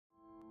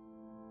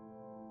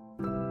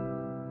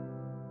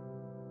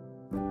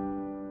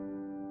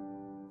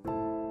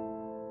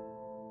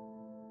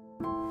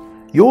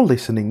You're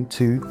listening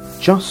to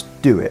Just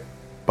Do It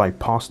by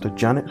Pastor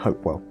Janet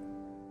Hopewell.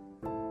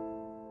 You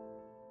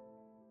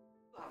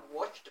have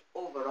watched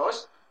over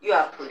us. You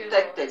have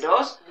protected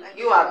us.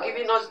 You have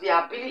given us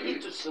the ability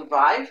to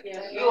survive.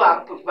 You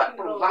have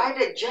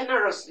provided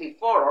generously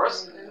for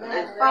us.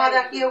 And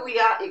Father, here we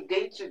are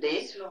again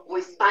today.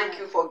 We thank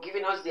you for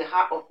giving us the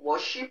heart of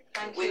worship.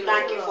 We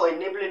thank you for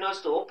enabling us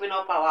to open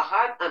up our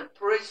heart and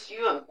praise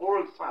you and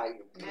glorify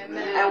you.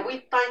 And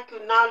we thank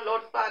you now,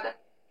 Lord Father,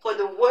 for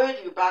the word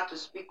you're about to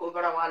speak over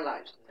our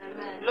lives.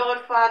 Lord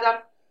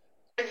Father,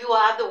 you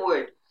are the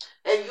word,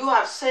 and you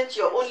have sent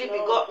your only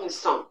begotten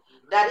Son,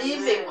 that he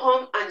may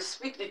come and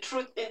speak the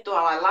truth into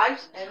our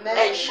lives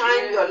and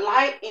shine your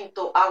light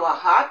into our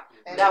heart,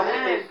 that we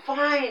may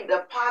find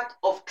the path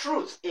of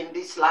truth in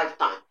this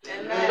lifetime.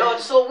 Lord,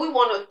 so we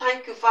want to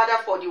thank you, Father,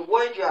 for the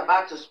word you're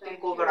about to speak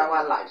over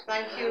our lives.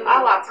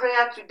 Our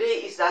prayer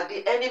today is that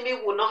the enemy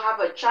will not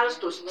have a chance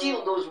to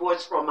steal those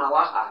words from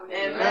our heart.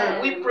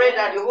 We pray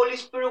that the Holy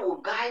Spirit will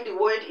guide the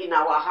word in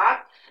our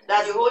heart,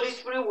 that the Holy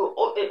Spirit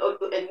will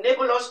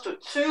enable us to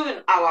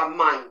tune our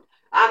mind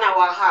and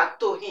our heart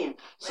to him,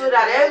 so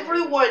that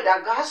every word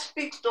that God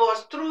speaks to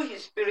us through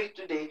his Spirit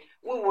today,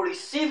 we will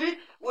receive it,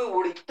 we will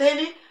retain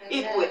it,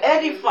 it will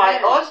edify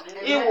us,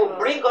 it will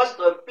bring us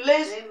to a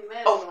place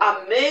of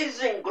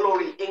amazing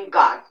glory in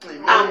God,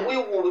 and we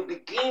will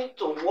begin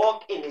to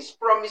walk in his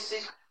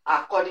promises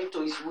according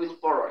to his will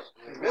for us.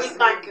 We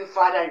thank you,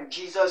 Father, in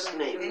Jesus'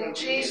 name. In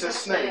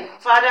Jesus' name.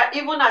 Father,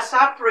 even as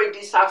I pray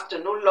this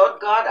afternoon, Lord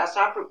God, as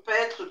I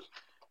prepare to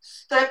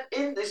step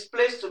in this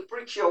place to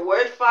preach your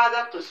word,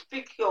 Father, to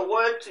speak your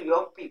word to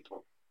your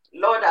people,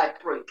 Lord, I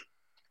pray,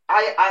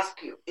 I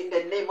ask you in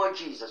the name of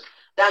Jesus,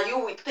 that you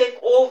will take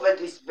over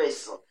this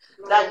vessel,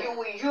 that you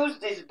will use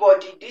this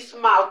body, this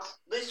mouth,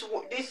 this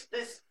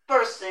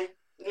person,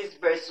 this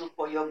vessel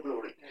for your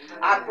glory.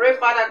 I pray,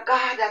 Father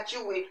God, that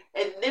you will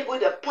enable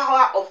the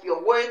power of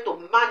your word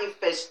to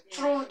manifest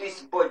through this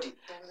body,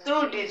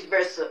 through this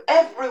vessel.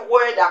 Every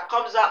word that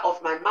comes out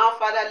of my mouth,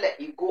 Father, let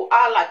it go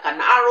out like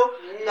an arrow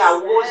that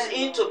goes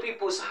into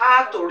people's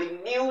heart to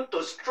renew,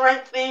 to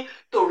strengthen,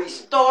 to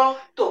restore,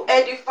 to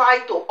edify,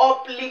 to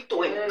uplift,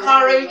 to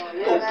encourage,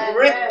 to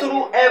break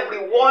through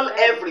every wall,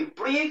 every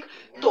brick,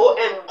 to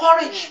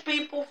encourage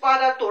people,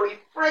 Father, to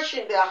refresh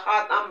in their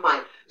heart and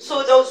mind.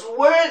 So those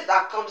words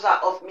that comes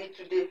out of me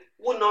today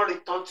will not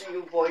return to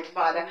you void,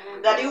 Father.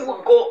 That it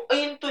will go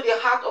into the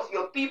heart of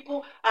your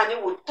people and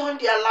it will turn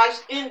their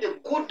lives in the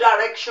good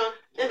direction,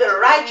 in the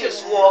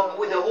righteous walk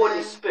with the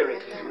Holy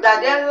Spirit.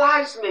 That their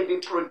lives may be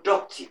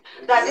productive,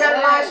 that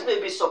their lives may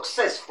be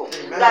successful,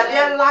 that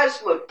their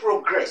lives will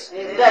progress,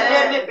 that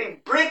there may be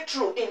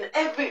breakthrough in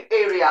every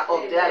area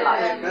of their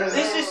life.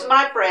 This is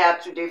my prayer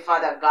today,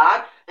 Father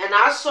God, and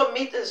I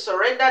submit and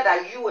surrender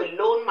that you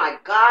alone, my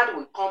God,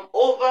 will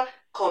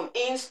come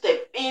in,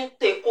 step in,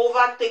 take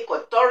over, take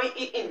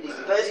authority in this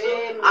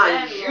vessel,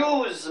 and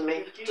use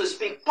me to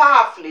speak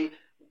powerfully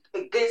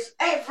against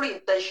every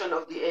intention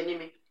of the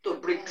enemy to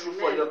break through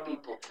for your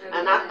people.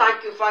 And I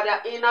thank you,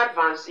 Father, in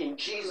advance, in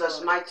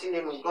Jesus' mighty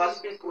name. And God's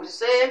people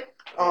say,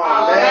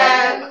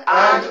 Amen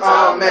and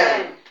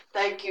amen.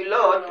 Thank you,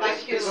 Lord.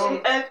 Thank you,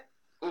 Lord.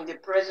 In the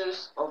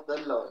presence of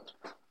the Lord.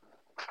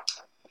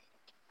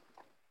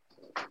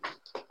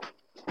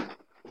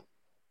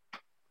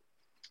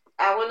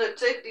 I want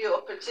to take the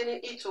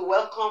opportunity to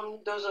welcome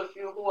those of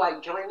you who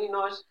are joining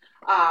us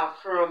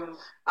from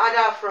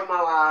either from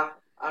our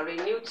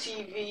Renew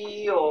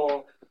TV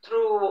or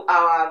through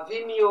our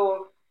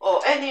Vimeo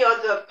or any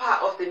other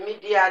part of the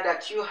media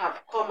that you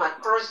have come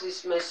across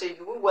this message.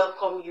 We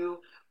welcome you.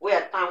 We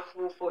are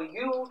thankful for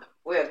you.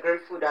 We are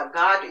grateful that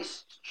God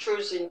is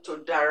choosing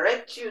to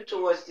direct you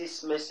towards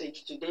this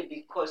message today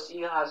because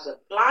he has a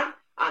plan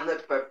and a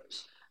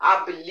purpose.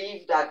 I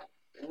believe that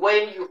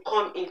when you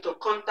come into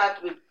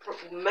contact with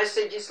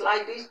messages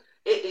like this,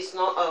 it is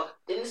not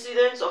an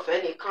incident of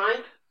any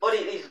kind, but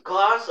it is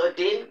God's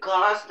ordained,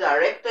 God's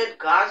directed,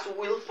 God's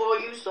will for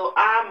you. So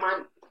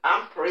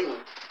I'm praying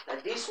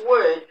that this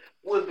word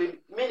will be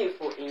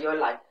meaningful in your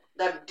life.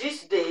 That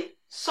this day,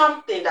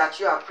 something that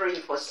you are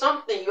praying for,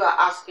 something you are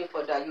asking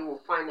for, that you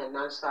will find an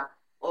answer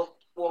of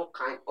one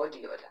kind or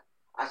the other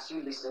as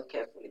you listen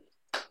carefully.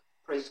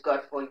 Praise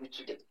God for you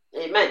today.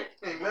 Amen.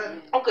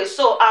 Amen. Okay,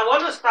 so I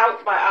want to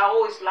start by, I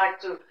always like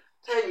to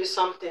tell you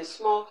something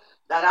small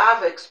that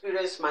I've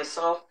experienced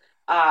myself,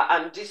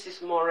 and this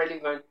is more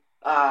relevant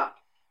a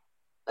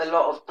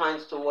lot of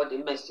times to what the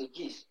message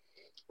is.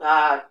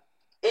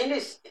 In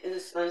this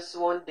instance,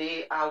 one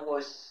day I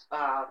was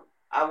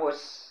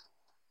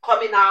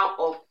coming out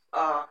of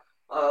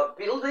a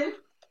building,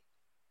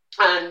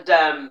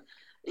 and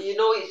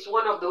it's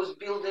one of those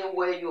buildings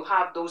where you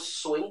have those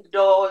swing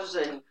doors,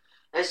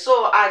 and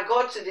so I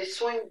got to the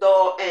swing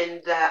door,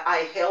 and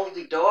I held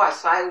the door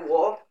as I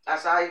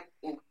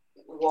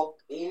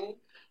walked in,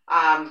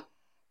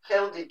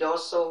 held the door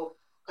so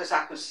because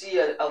I could see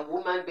a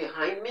woman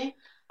behind me.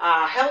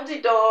 Held the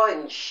door,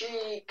 and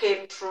she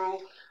came through.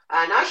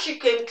 And as she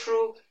came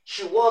through,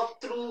 she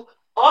walked through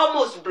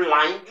almost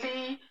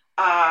blindly.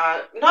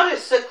 not a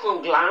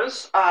second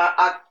glance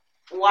at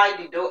why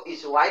the door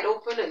is wide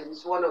open, and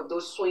it's one of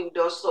those swing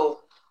doors.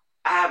 So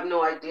I have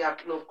no idea, I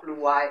have no clue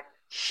why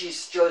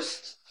she's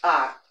just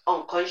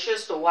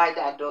unconscious to why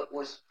that door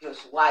was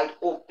just wide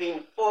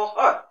open for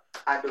her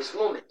at this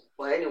moment.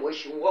 But anyway,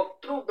 she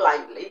walked through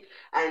blindly,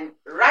 and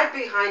right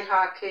behind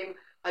her came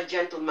a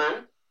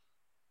gentleman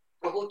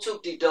who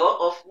took the door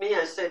off me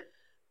and said,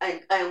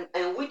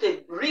 and with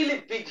a really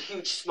big,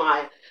 huge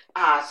smile,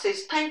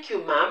 says, "Thank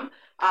you, ma'am."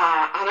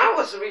 And I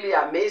was really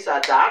amazed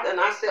at that. And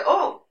I said,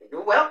 "Oh,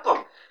 you're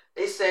welcome."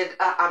 He said,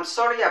 "I'm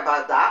sorry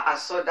about that. I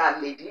saw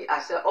that lady." I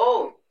said,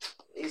 "Oh,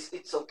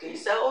 it's okay." He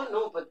said, "Oh,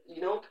 no, but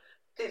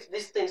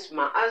these things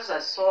matters. I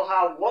saw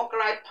her walk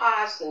right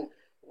past and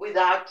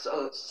without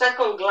a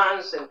second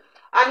glance.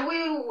 And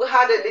we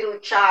had a little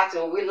chat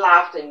and we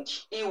laughed, and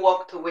he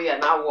walked away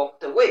and I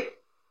walked away."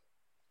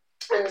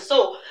 And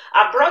so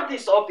I brought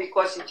this up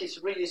because it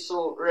is really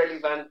so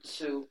relevant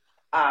to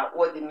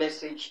what the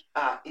message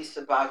is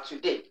about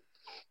today.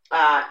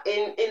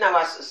 In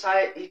our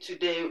society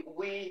today,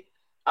 we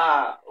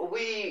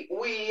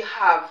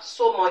have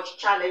so much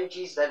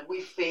challenges that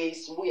we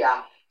face. We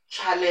are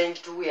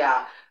challenged. We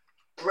are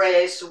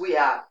pressed. We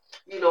are,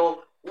 we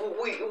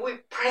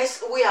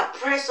are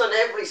pressed on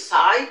every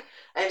side,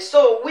 and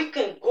so we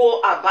can go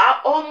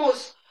about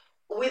almost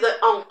with an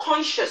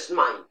unconscious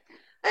mind,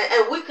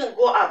 and we can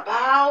go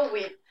about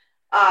with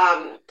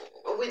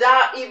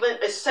without even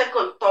a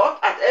second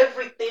thought at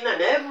everything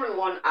and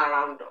everyone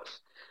around us.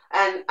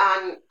 And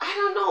I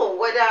don't know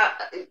whether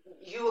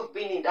you have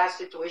been in that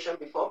situation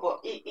before,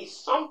 but it is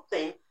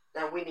something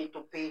that we need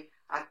to pay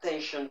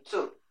attention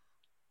to.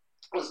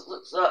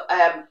 So,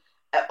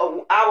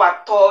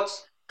 our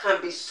thoughts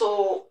can be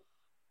so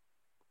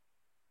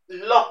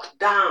locked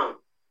down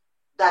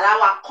that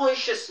our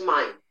conscious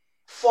mind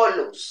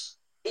follows.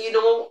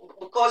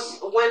 Because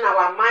when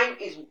our mind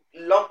is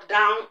locked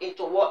down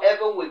into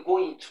whatever we're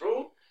going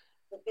through,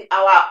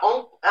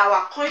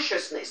 our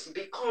consciousness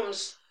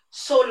becomes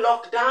so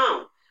locked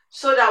down,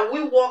 so that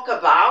we walk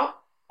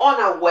about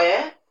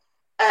unaware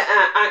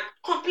and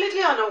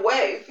completely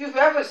unaware. If you've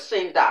ever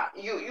seen that,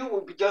 you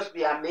will just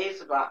be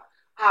amazed about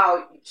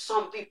how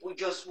some people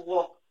just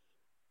walk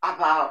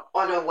about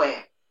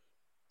unaware.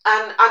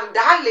 And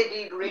that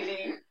lady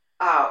really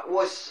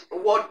was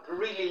what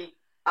really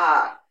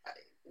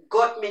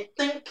got me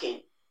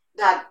thinking,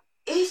 that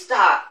is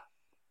that,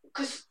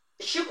 because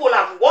she could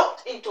have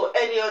walked into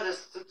any other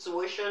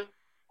situation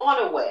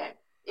unaware.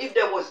 If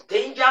there was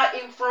danger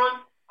in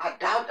front, I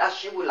doubt that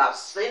she would have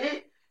seen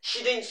it.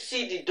 She didn't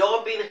see the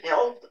door being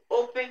held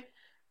open.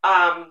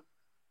 My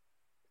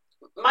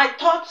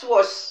thought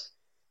was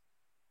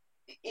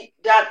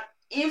that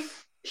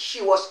if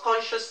she was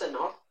conscious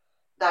enough,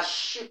 that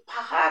she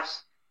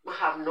perhaps might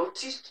have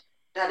noticed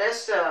that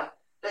there's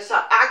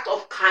an act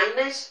of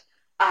kindness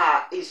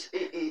is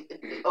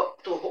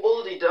to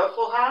hold the door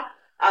for her,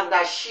 and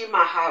that she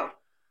might have,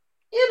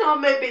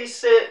 maybe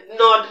say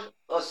nod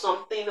or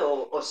something,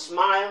 or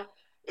smile,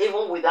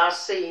 even without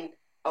saying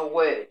a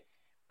word.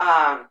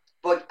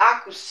 But I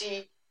could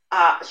see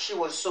she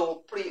was so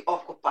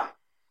preoccupied.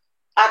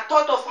 I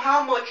thought of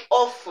how much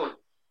often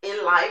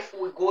in life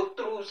we go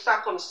through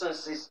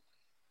circumstances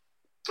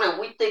and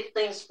we take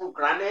things for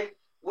granted.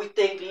 We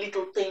take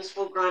little things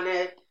for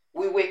granted.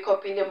 We wake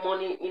up in the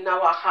morning in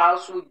our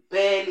house, we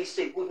barely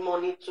say good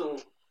morning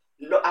to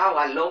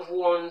our loved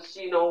ones.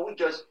 We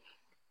just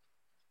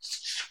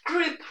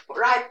skip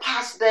right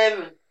past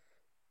them,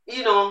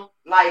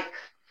 like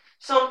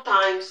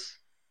sometimes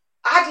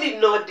hardly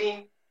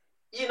nodding.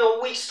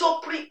 We're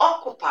so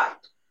preoccupied.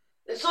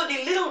 And so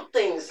the little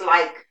things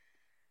like,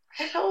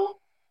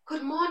 "Hello,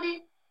 good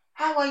morning,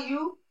 how are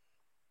you?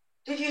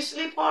 Did you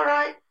sleep all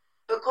right?"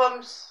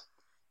 becomes,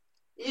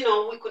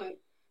 we couldn't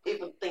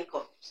even think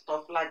of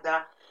stuff like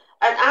that.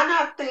 And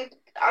I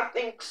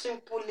think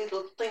simple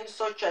little things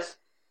such as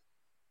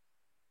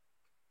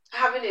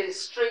having a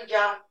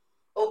stranger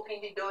open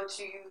the door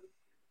to you,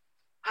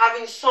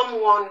 having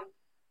someone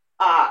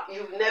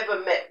you've never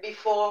met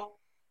before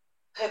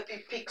help you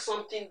pick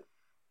something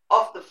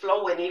off the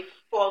floor when it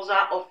falls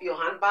out of your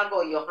handbag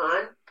or your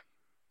hand,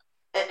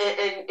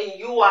 and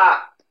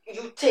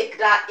you take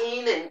that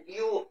in and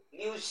you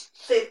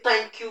say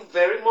thank you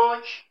very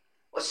much.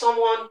 Or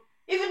someone,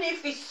 even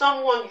if it's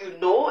someone you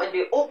know, and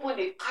they open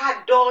the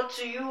car door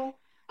to you.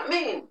 I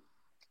mean,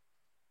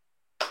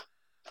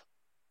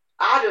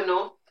 I don't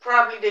know,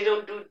 probably they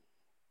don't do,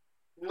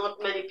 not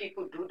many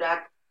people do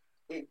that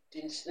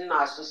in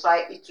our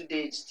society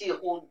today. Still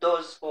hold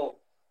doors for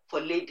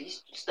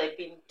ladies to step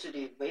into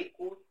the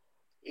vehicle.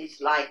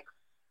 It's like,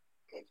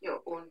 get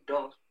your own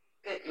door,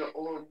 get your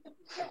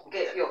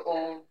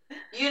own.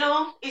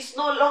 It's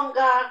no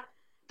longer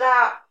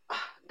that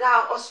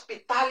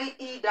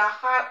hospitality, the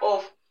heart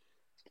of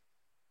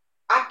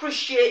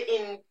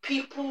appreciating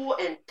people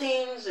and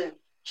things, and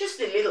just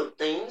the little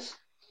things.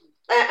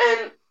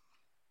 And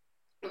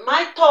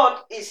my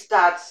thought is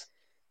that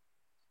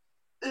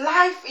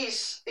life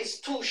is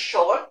too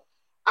short,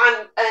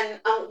 and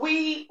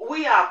we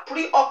are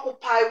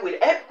preoccupied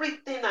with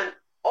everything and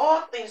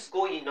all things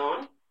going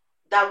on,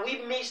 that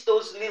we miss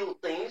those little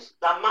things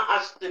that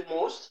matters the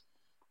most.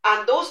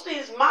 And those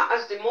things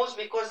matters the most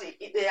because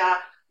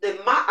they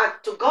matter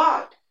to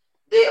God.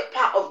 They are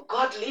part of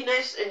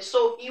godliness, and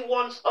so He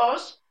wants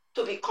us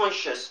to be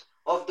conscious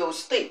of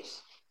those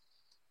things.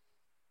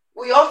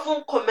 We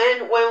often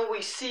comment when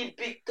we see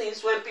big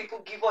things, when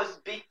people give us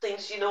big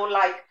things,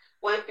 like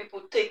when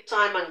people take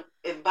time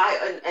and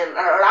buy and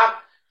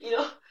wrap,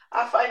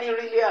 I find it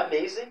really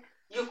amazing.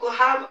 You could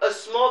have a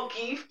small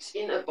gift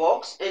in a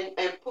box and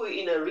put it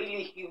in a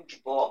really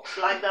huge box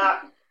like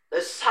that.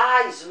 The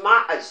size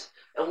matters.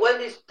 And when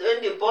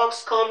the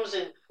box comes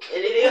and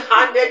it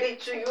handed it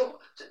to you,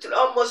 to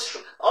almost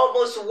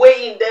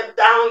weighing them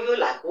down, you're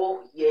like,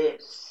 oh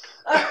yes.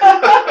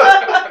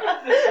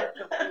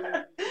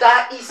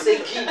 That is a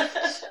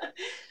gift.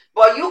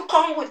 But you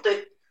come with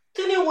a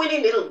teeny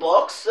weeny little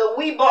box, a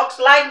wee box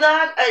like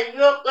that, and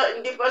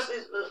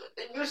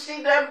you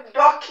see them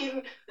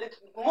ducking,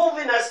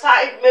 moving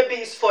aside. Maybe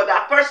it's for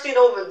that person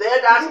over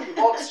there. That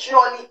box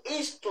surely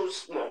is too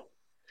small.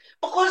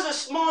 Because the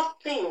small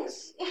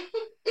things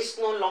is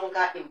no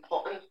longer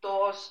important to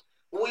us.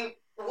 We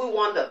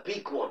want the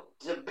big one.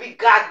 The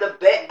bigger, the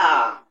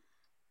better.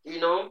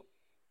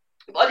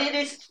 But it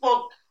is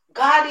for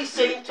God is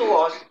saying to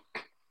us,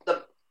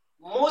 the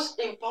most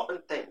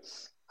important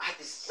things are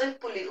the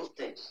simple little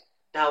things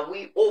that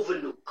we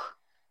overlook.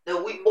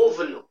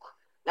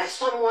 Like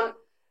someone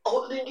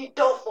holding the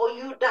door for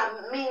you,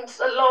 that means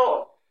a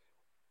lot.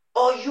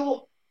 Or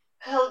you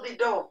held the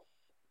door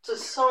to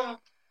some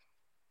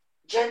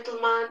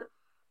gentleman,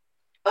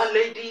 a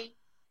lady,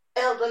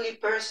 elderly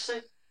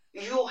person,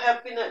 you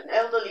helping an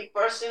elderly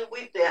person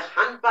with their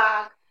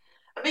handbag.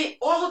 I mean,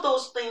 all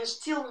those things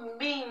still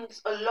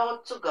means a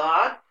lot to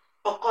God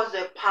because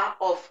they're part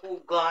of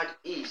who God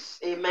is.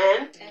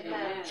 Amen?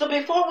 Amen. So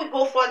before we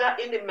go further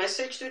in the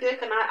message today,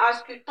 can I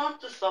ask you, turn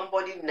to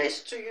somebody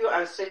next to you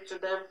and say to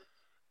them,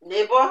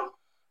 neighbor,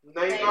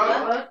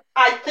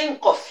 I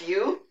think of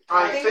you.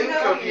 I think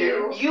of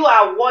you. You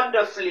are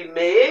wonderfully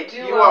made.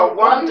 You are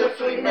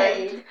wonderfully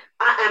made.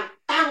 I am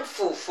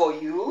thankful for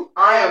you.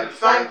 I am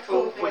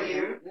thankful for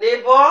you.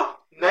 Neighbor,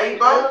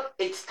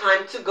 it's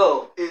time to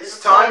go.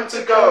 It's time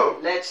to go.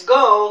 Let's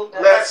go.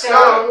 Let's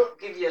go.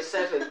 Give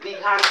yourself a big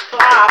hand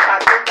clap. I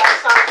think that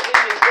sounds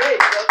really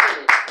great, doesn't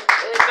it?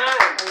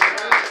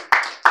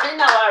 Amen. In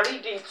our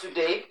reading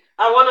today,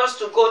 I want us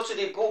to go to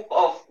the book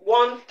of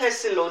 1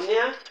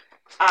 Thessalonians.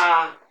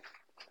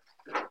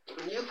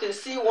 You can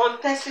see 1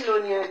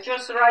 Thessalonians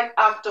just right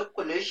after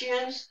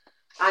Colossians,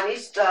 and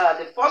it's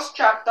the first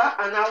chapter,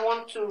 and I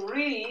want to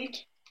read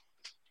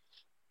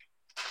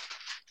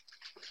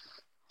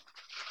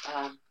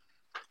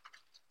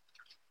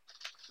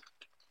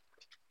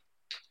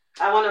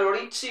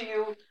to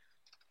you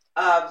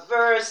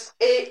verse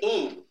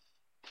 18.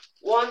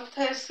 1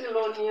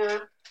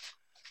 Thessalonians.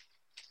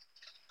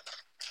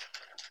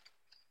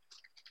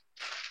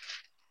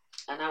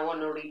 And I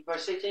want to read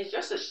verse 18. It's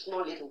just a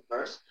small little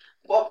verse.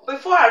 But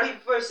before I read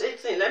verse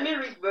 18, let me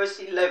read verse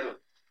 11.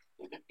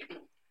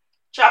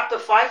 Chapter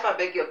 5, I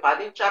beg your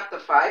pardon, chapter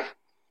 5.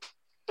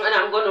 And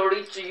I'm going to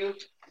read to you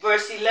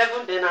verse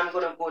 11, then I'm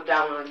going to go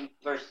down and read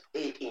verse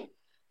 18.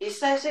 It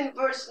says in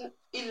verse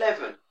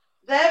 11,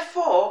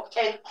 therefore,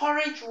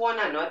 encourage one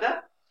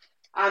another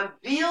and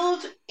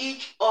build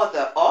each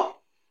other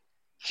up,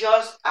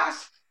 just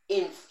as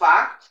in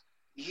fact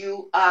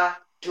you are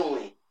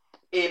doing.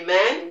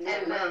 Amen?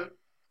 Amen.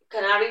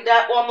 Can I read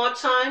that one more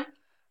time?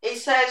 It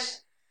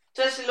says,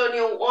 1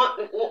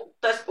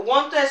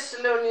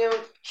 Thessalonians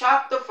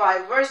chapter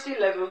 5, verse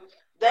 11,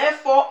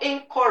 therefore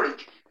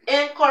encourage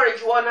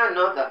one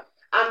another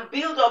and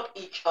build up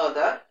each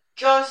other,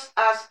 just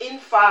as in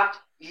fact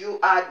you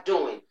are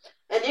doing.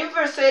 And in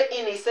verse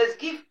 18 it says,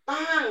 give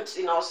thanks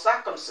in all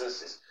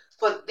circumstances,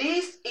 for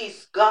this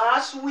is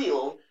God's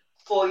will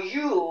for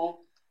you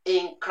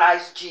in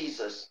Christ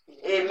Jesus.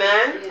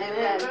 Amen?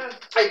 Amen.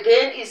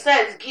 Again it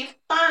says, give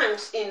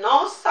thanks in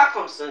all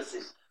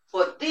circumstances,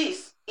 for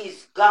this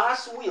is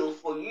God's will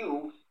for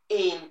you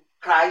in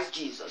Christ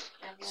Jesus.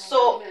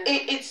 So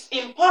it's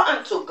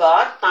important to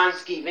God,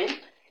 thanksgiving.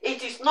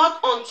 It is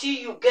not until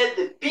you get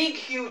the big,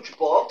 huge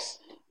box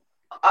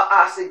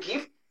as a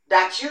gift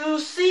that you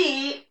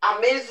see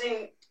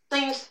amazing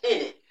things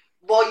in it.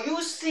 But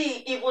you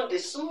see even the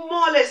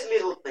smallest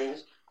little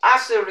things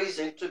as a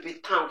reason to be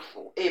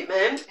thankful.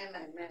 Amen?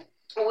 Amen.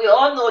 We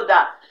all know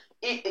that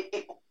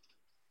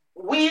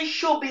we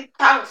should be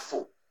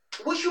thankful.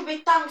 We should be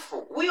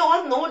thankful. We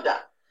all know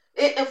that.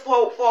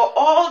 For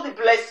all the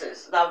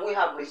blessings that we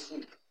have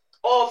received,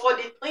 or for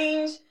the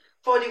things,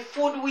 for the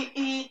food we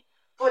eat,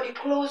 for the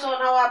clothes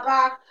on our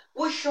back,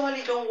 we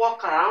surely don't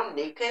walk around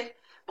naked,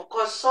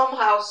 because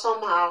somehow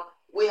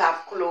we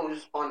have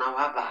clothes on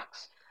our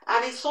backs.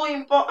 And it's so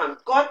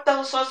important. God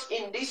tells us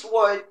in His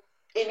word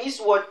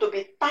to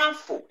be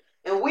thankful.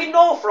 And we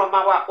know from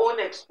our own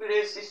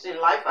experiences in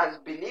life as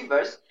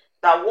believers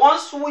that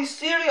once we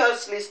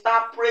seriously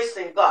start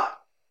praising God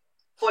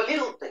for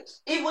little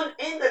things, even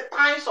in the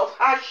times of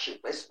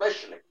hardship,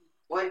 especially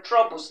when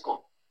troubles come,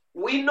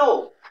 we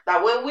know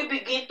that when we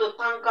begin to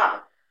thank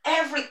God,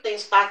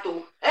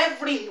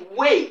 every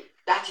way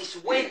that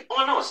is weighed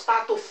on us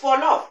start to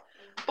fall off.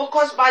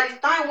 Because by the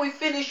time we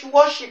finish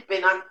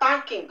worshiping and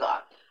thanking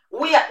God,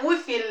 we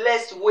feel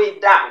less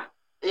weighed down.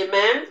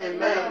 Amen?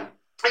 Amen.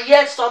 And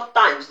yet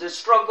sometimes the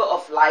struggle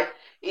of life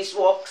is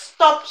what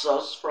stops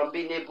us from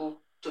being able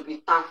to be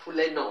thankful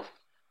enough.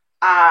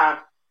 I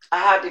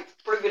had the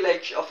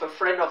privilege of a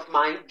friend of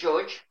mine,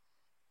 George.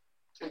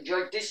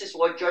 George, this is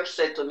what George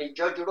said to me.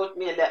 George wrote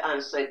me a letter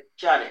and said,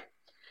 Janet,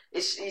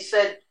 he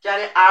said,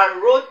 Janet, I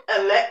wrote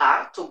a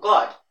letter to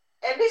God.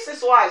 And this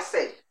is what I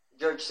said.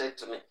 George said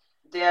to me,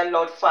 Dear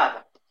Lord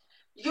Father,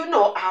 you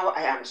know how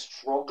I am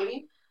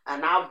struggling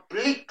and how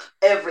bleak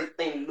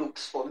everything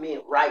looks for me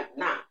right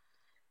now.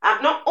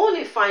 I'm not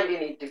only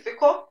finding it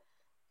difficult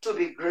to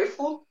be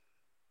grateful,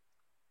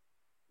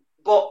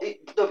 but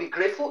to be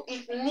grateful,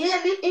 it's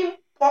nearly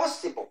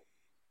impossible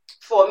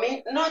for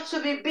me not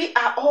to be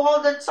bitter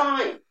all the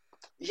time.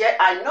 Yet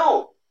I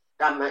know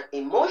that my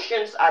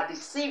emotions are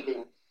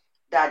deceiving,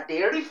 that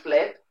they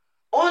reflect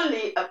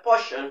only a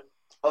portion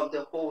of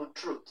the whole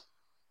truth.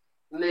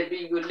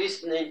 Maybe you're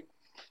listening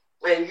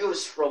and you're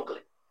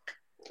struggling.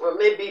 Or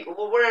maybe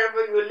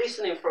wherever you're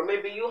listening from,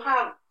 maybe you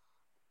have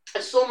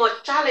so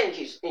much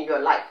challenges in your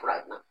life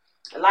right now,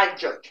 like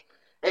George.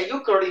 And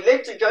you can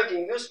relate to George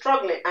and you're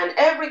struggling and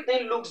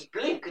everything looks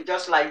bleak,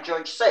 just like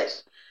George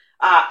says.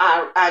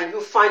 And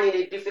you're finding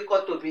it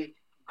difficult to be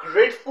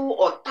grateful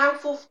or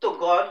thankful to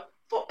God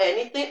for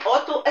anything or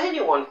to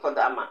anyone for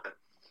that matter.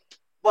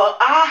 But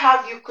how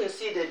have you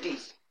considered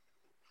this?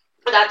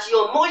 That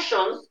your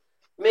emotions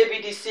may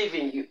be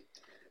deceiving you,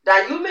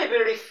 that you may be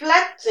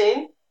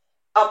reflecting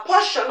a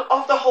portion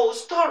of the whole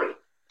story.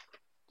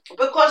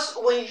 Because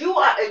when you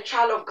are a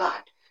child of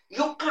God,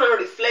 you can't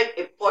reflect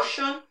a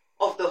portion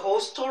of the whole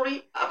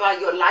story about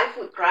your life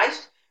with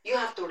Christ. You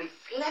have to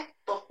reflect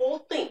the whole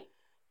thing,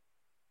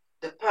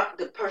 the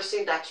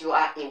person that you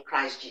are in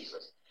Christ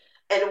Jesus.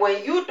 And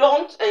when you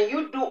don't, and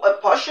you do a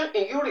portion,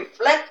 and you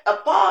reflect a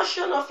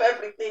portion of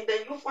everything,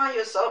 then you find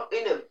yourself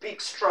in a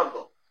big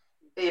struggle.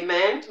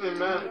 Amen?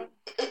 Amen.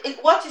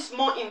 What is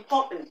more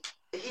important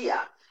here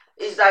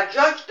is that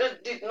George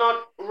did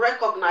not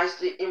recognize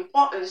the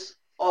importance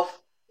of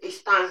his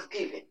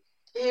thanksgiving.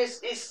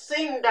 He's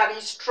seeing that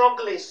he's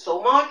struggling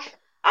so much,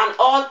 and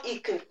all he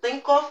can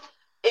think of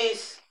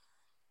is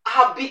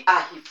how bitter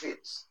he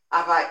feels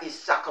about his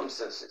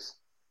circumstances.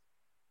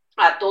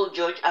 I told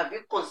George, have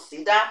you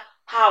considered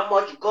how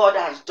much God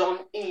has done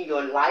in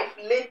your life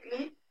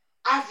lately?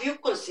 Have you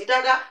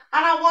considered that?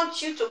 And I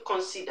want you to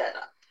consider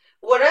that.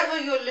 Wherever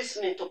you're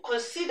listening to,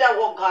 consider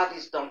what God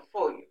has done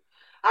for you.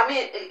 I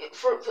mean,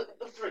 for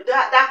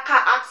that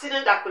car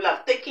accident that could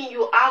have taken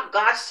you out,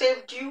 God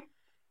saved you.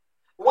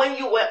 When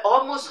you were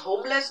almost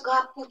homeless,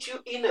 God put you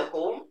in a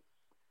home.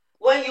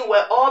 When you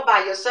were all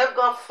by yourself,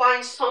 God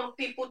finds some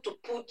people to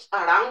put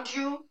around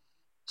you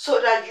so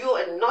that you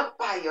are not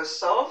by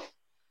yourself.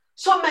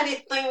 So many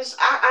things,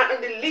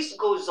 and the list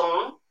goes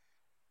on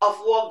of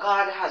what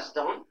God has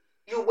done.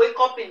 You wake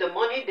up in the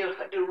morning,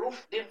 the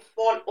roof didn't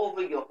fall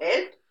over your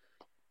head.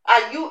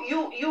 And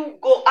you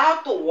go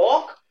out to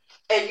walk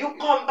and you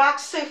come back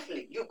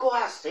safely. You go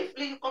out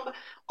safely, you come back.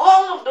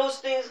 All of those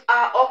things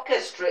are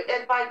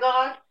orchestrated by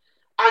God,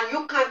 and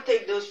you can't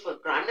take those for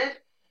granted.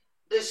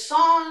 The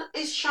sun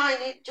is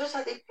shining just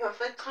at the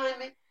perfect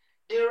timing.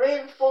 The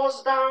rain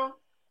falls down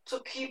to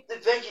keep the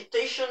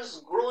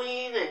vegetations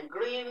growing and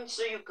green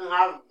so you can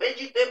have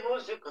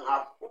vegetables, you can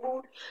have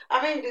food.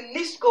 I mean, the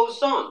list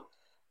goes on.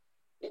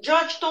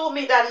 George told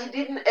me that he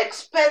didn't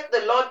expect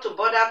the Lord to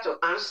bother to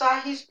answer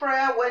his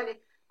prayer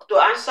to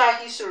answer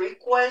his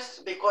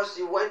request, because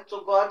he went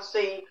to God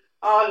saying,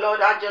 "Oh Lord,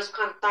 I just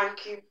can't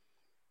thank you."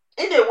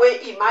 In a way,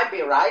 he might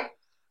be right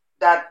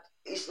that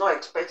he's not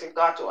expecting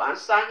God to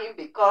answer him,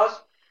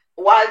 because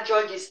while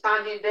George is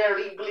standing there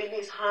wriggling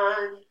his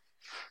hand,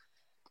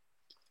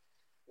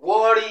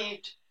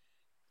 worried,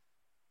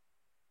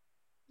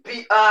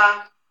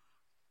 bitter,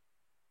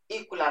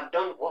 he could have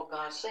done what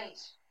God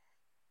says.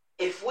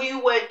 If we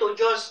were to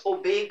just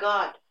obey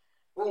God,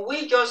 will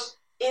we just,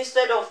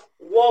 instead of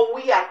what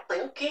we are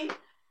thinking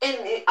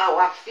and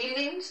our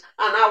feelings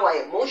and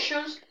our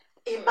emotions,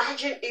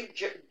 imagine if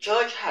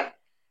George had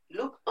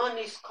looked on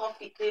his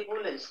coffee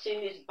table and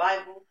seen his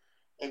Bible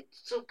and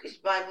took his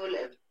Bible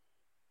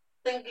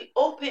and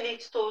open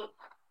it to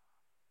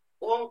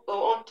 1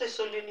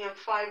 Thessalonians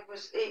 5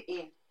 verse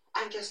 18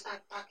 and just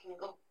start thanking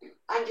God.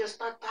 And just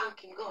start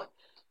thanking God.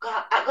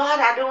 God,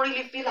 I don't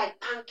really feel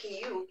like thanking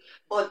you,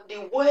 but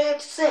the word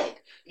said,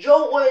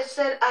 your word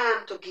said I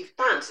am to give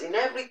thanks in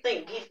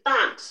everything. Give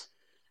thanks.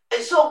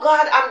 And so,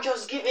 God, I'm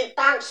just giving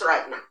thanks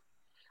right now.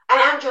 And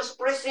I'm just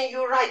praising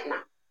you right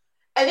now.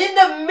 And in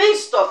the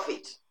midst of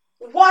it,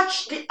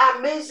 watch the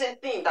amazing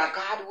thing that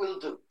God will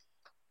do.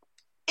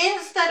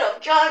 Instead of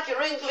George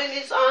wrinkling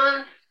his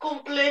hand,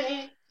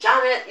 complaining,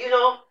 Janet,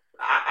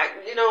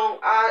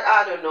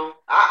 I don't know.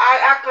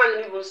 I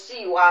can't even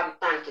see why I'm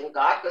thanking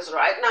God, because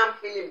right now I'm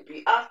feeling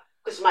bitter,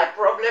 because my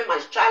problem, my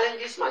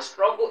challenges, my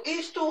struggle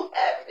is too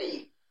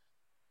heavy.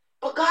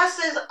 But God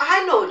says,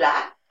 I know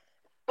that.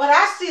 But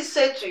I still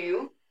say to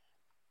you,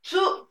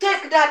 to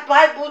take that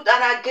Bible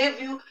that I gave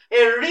you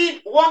and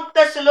read 1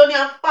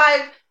 Thessalonians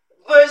 5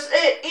 verse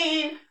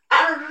 18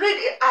 and read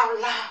it out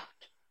loud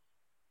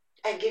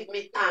and give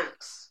me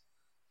thanks.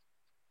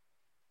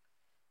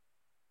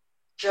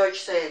 George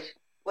said,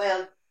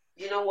 well,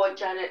 you know what,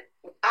 Janet?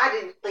 I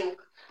didn't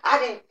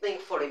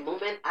think for a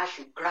moment I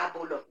should grab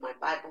hold of my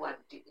Bible and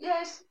do.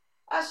 Yes,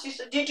 as you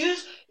said, did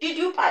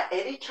you by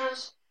any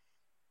chance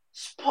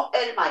spot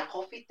my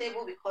coffee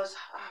table? Because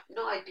I have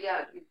no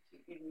idea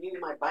you knew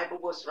my Bible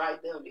was right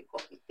there on the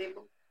coffee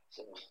table.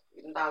 So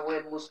isn't that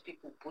where most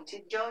people put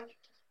it, George?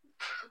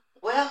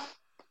 Well,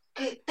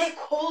 okay, take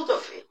hold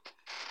of it.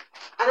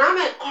 And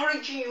I'm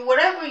encouraging you,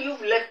 wherever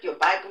you've left your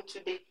Bible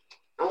today,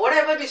 and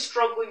whatever the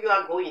struggle you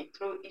are going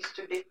through is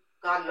today,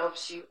 God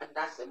loves you, and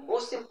that's the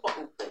most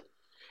important thing.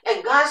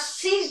 And God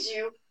sees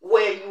you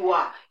where you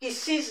are. He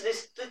sees the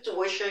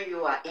situation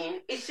you are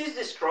in. He sees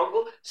the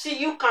struggle. See,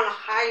 you can't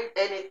hide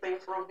anything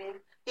from him.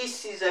 He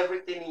sees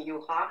everything in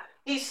your heart.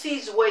 He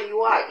sees where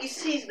you are. He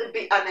sees the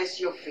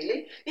bitterness you're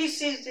feeling. He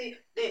sees the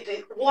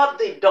what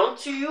they've done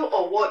to you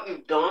or what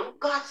you've done.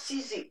 God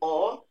sees it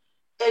all.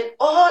 And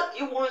all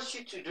he wants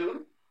you to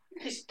do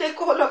is take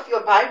hold of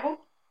your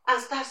Bible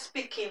and start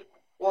speaking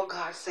what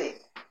God says.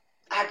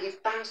 I give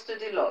thanks to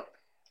the Lord.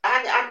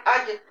 And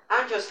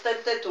I'm just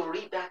tempted to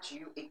read that to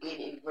you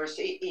again in verse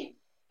 18.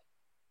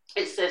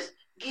 It says,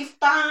 give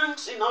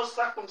thanks in all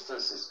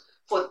circumstances,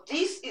 for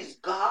this is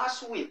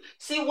God's will.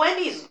 See, when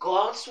it's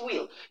God's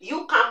will,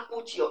 you can't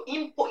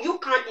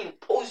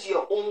impose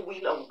your own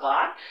will on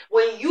God.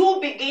 When you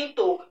begin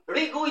to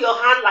wriggle your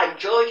hand like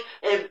George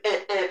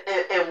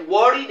and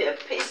worry and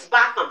pace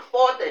back and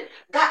forth, and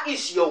that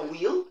is your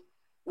will.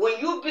 When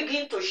you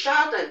begin to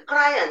shout and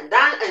cry and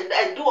dance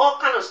and do all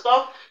kind of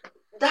stuff,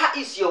 that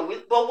is your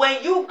will. But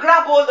when you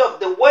grab hold of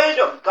the word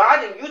of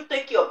God and you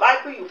take your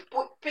Bible,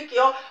 pick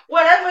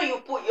wherever you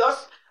put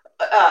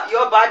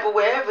your Bible,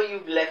 wherever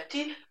you've left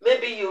it.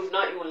 Maybe you've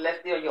not even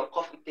left it on your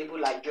coffee table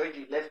like George.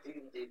 You left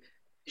it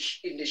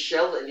in the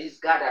shelf and it's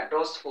gathered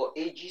dust for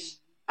ages.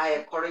 I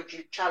encourage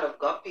you, child of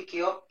God, pick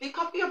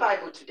up your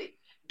Bible today.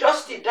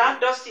 Dust it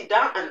down,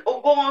 and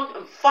go on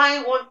and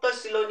find 1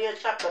 Thessalonians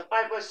chapter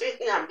 5 verse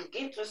 18 and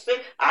begin to say,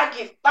 I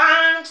give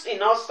thanks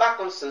in all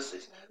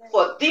circumstances,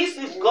 for this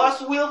is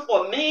God's will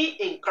for me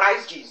in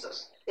Christ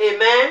Jesus.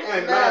 Amen?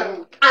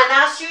 Amen. And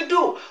as you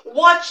do,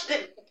 watch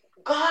the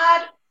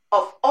God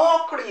of all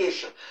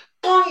creation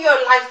turn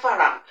your life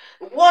around.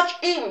 Watch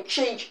him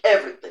change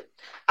everything.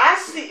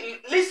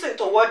 Listen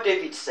to what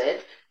David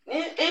said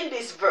in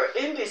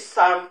this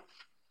psalm.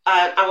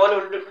 And I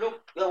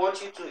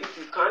want you to, if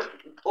you can,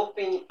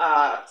 open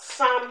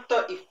Psalm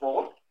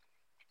 34.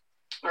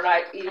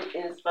 Right in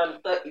Psalm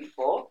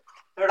 34,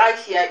 right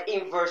here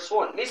in verse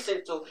 1.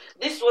 Listen to,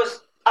 this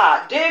was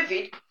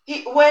David,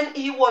 when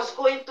he was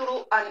going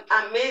through an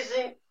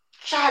amazing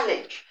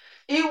challenge.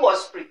 He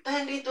was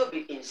pretending to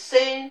be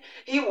insane.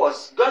 He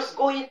was just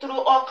going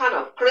through all kind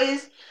of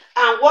craze.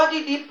 And what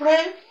did he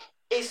pray?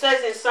 It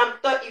says in Psalm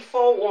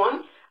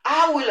 34:1,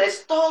 I will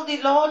extol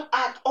the Lord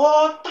at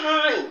all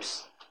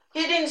times.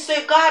 He didn't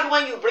say, God,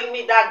 when you bring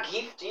me that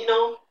gift,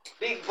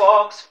 big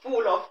box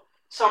full of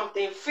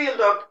something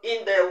filled up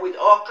in there with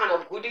all kind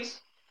of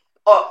goodies.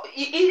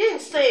 He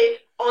didn't say,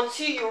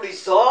 until you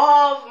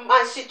resolve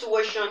my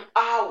situation,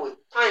 I will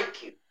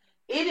thank you.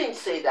 He didn't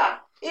say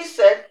that. He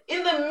said,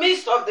 in the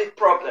midst of the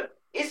problem,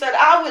 he said,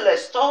 I will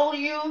extol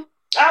you.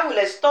 I will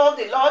extol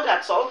the Lord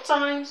at all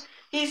times.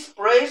 His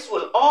praise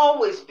will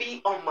always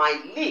be on my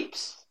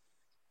lips.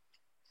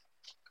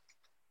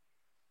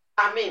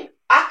 I mean,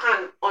 I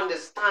can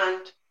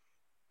understand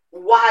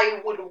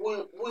why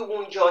we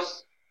won't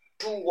just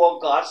do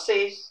what God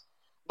says.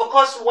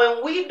 Because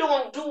when we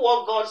don't do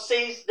what God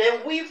says,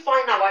 then we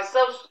find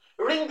ourselves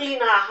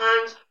wringing our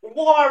hands,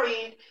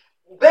 worried,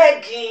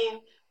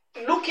 begging,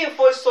 looking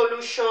for a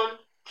solution,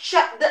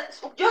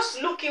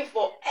 just looking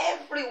for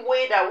every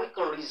way that we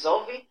can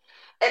resolve it.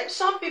 And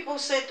some people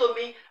say to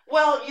me,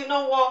 well, you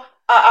know what,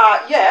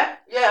 yeah,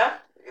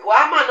 well,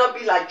 I might not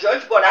be like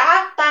George, but I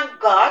have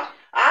thanked God.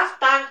 I've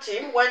thanked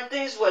him when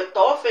things were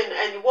tough,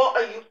 and what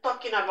are you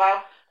talking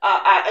about?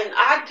 And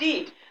I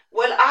did.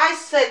 Well, I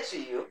said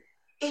to you,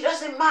 it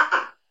doesn't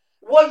matter.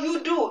 What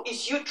you do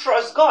is you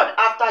trust God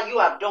after you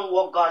have done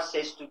what God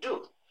says to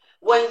do.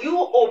 When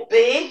you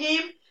obey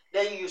him,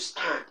 then you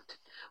stand.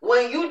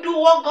 When you do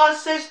what God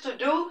says to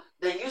do,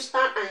 then you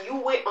stand and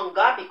you wait on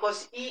God,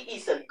 because he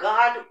is a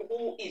God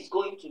who is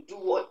going to do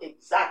what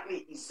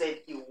exactly he said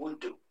he would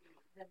do.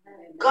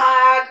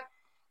 God's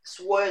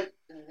word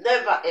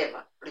never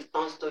ever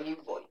returns to him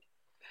void.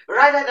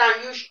 Rather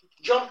than you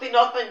jumping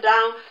up and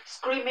down,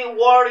 screaming,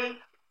 worry,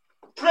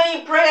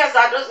 praying prayers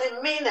that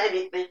doesn't mean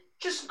anything,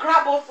 just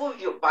grab off of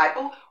your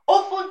Bible,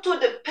 open to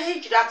the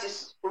page that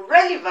is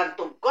relevant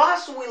to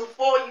God's will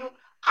for you,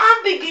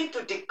 and begin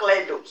to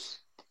declare those.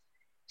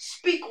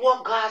 Speak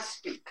what God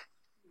speaks.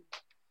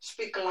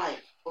 Speak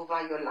life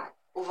over your life,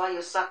 over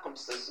your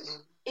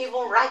circumstances.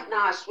 Even right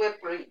now as we're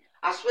praying,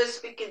 as we're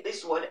speaking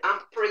this word, I'm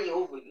praying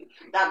over you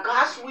that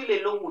God's will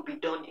alone will be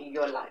done in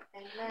your life.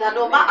 That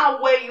no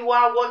matter where you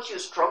are, what you're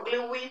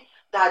struggling with,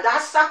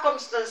 that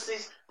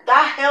circumstances,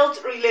 that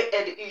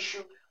health-related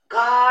issue,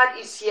 God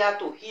is here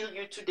to heal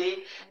you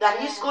today. That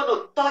He's going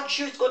to touch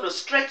you. He's going to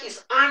stretch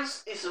His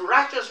hands, His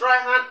righteous right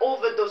hand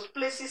over those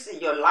places in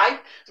your life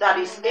that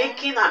is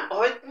aching and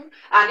hurting.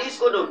 And He's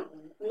going to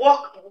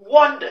work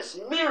wonders,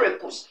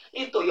 miracles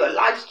into your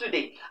lives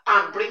today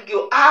and bring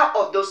you out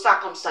of those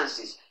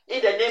circumstances.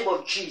 In the name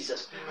of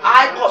Jesus,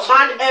 I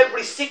command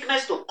every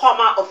sickness to come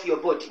out of your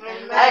body.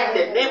 In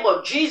the name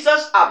of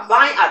Jesus, I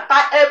bind,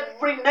 attack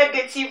every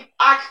negative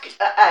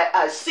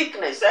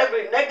sickness,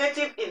 every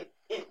negative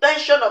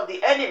intention of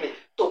the enemy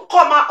to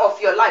come out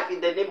of your life in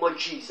the name of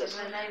Jesus.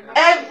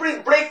 Every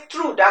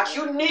breakthrough that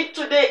you need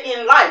today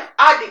in life,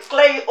 I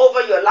declare it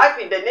over your life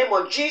in the name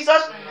of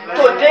Jesus.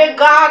 Today,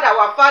 God,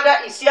 our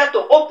Father, is here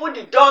to open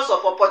the doors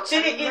of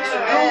opportunity to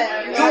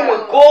you. You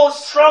will go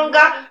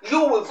stronger,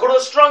 you will grow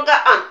stronger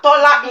and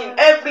taller in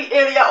every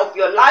area of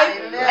your life.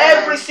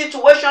 Every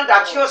situation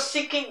that you're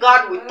seeking,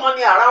 God will turn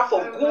it around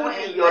for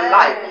good in your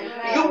life.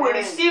 You will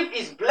receive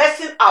His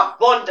blessing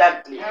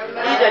abundantly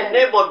in the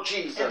name of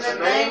Jesus. In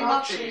the name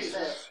of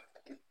Jesus.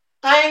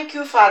 Thank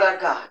you, Father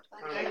God.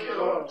 Thank you,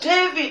 Lord.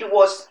 David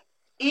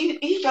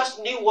he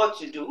just knew what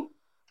to do.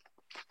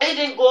 He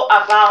didn't go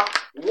about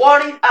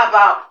worried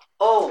about,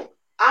 oh,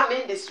 I'm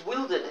in this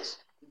wilderness.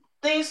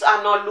 Things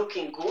are not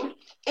looking good.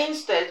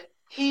 Instead,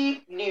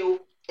 he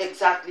knew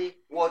exactly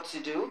what to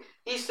do.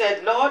 He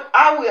said, Lord,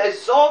 I will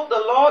exalt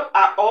the Lord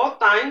at all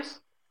times.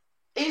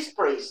 His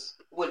praise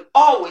will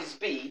always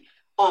be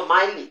on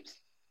my lips.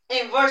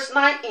 In verse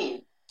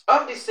 19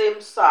 of the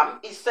same psalm,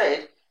 he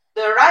said,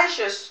 the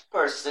righteous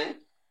person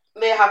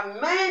may have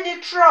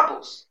many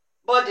troubles,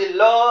 but the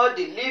Lord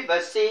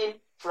delivers him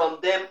from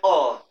them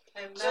all.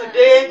 Amen.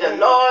 Today, the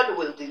Lord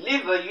will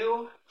deliver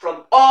you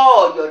from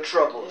all your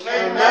troubles.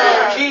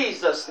 Amen. In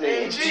Jesus'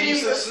 name. In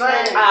Jesus'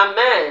 name.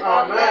 Amen.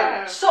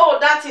 Amen. So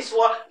that is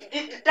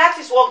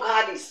what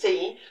God is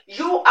saying.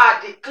 You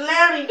are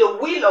declaring the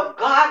will of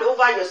God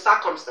over your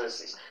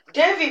circumstances.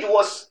 David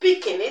was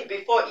speaking it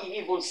before he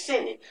even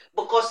seen it,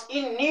 because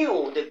he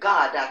knew the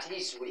God that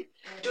he's with.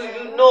 Do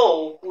you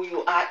know who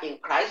you are in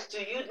Christ? Do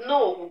you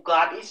know who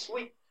God is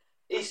with?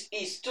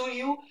 Is to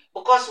you?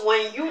 Because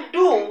when you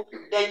do,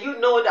 then you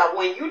know that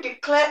when you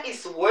declare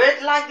His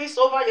word like this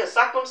over your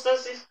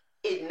circumstances,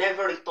 it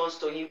never returns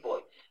to Him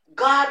void.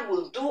 God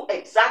will do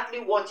exactly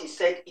what He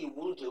said He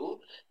will do.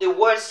 The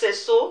word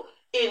says so.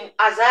 In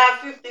Isaiah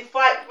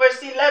 55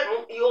 verse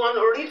 11, you want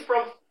to read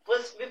from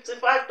verse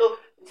 55 to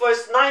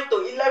verse 9 to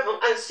 11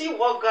 and see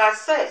what God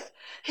says.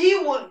 He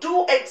will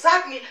do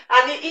exactly,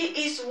 and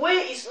His way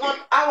is not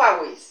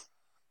our ways.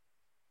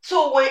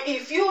 So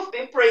if you've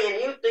been praying,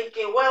 you're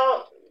thinking,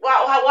 well,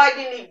 why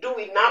didn't He do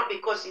it now?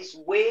 Because His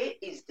way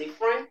is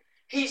different.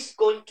 He's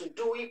going to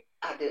do it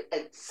at the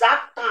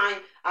exact time,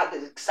 at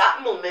the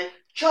exact moment,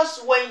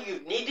 just when you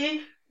need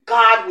it.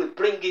 God will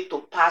bring it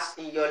to pass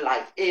in your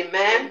life.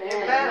 Amen?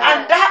 Amen.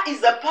 And that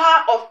is the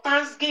power of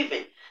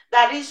thanksgiving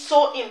that is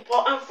so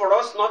important for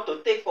us not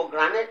to take for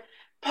granted.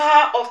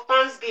 Power of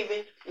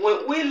thanksgiving,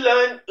 when we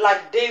learn,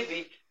 like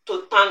David,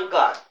 to thank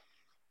God.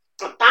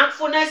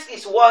 Thankfulness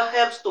is what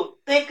helps to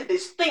take the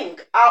sting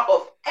out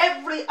of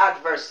every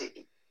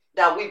adversity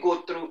that we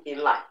go through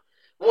in life.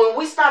 When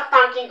we start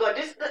thanking God,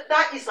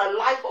 that is a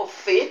life of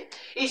faith.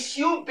 It's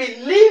you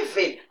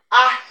believing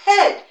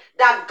ahead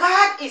that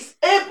God is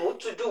able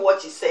to do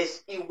what He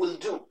says He will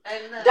do.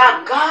 Amen.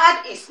 That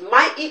God is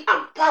mighty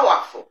and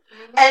powerful.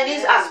 Amen. And He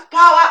has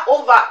power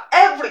over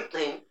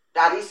everything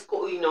that is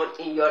going on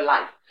in your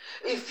life.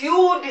 If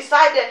you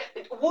decided,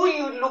 will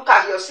you look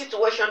at your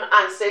situation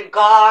and say,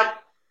 God,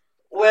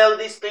 well,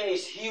 this thing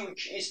is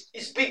huge.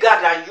 It's bigger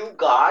than you,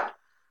 God.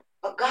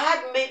 But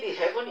God made the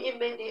heaven, He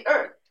made the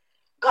earth.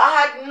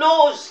 God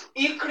knows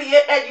He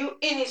created you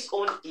in His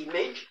own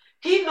image.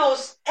 He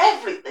knows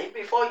everything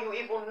before you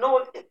even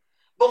know it.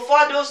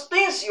 Before those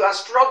things you are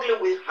struggling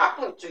with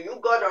happen to you,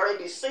 God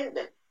already seen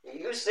them.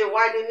 And you say,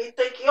 why didn't He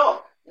take you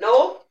off?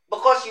 No,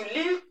 because you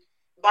live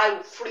by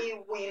free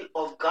will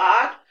of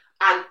God,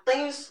 and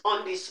things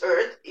on this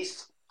earth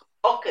is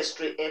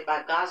orchestrated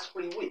by God's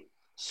free will.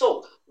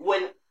 So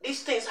when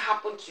these things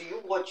happen to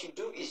you, what you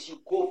do is you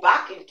go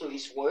back into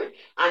His word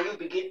and you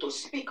begin to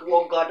speak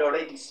what God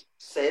already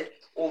said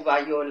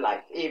over your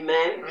life.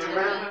 Amen.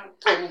 Amen.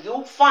 And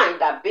you find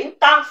that being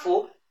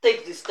thankful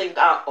takes this thing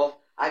out of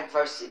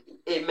adversity.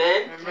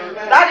 Amen. Amen.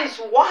 That is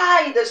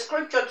why the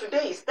scripture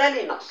today is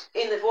telling us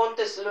in 1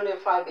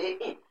 Thessalonians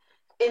 5:18,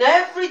 in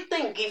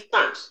everything give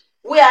thanks.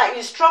 We are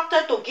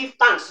instructed to give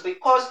thanks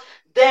because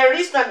there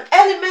is an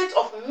element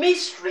of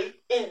mystery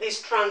in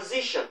this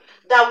transition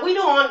that we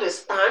don't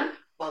understand,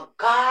 but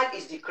God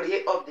is the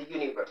creator of the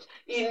universe.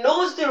 He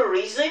knows the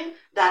reason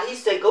that He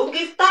said, go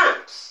give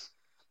thanks.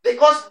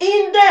 Because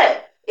in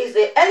there is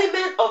the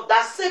element of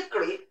that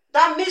secret,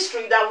 that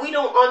mystery that we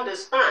don't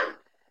understand.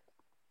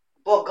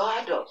 But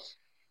God does.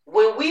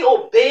 When we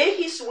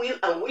obey His will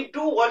and we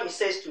do what He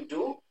says to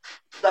do,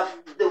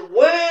 the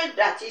word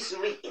that is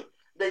written,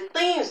 the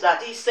things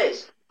that he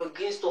says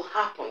begins to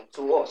happen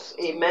to us.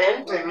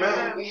 Amen.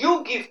 Amen.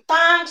 You give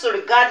thanks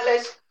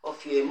regardless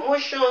of your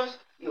emotions,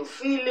 your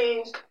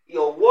feelings,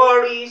 your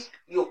worries,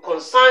 your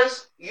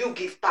concerns. You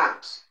give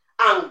thanks.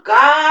 And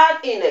God,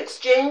 in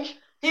exchange,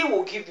 he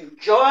will give you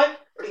joy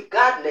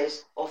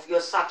regardless of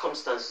your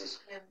circumstances.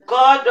 Amen.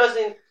 God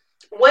doesn't,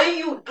 when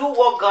you do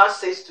what God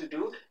says to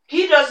do,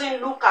 he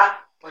doesn't look at,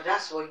 but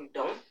that's what you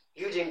done.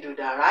 You didn't do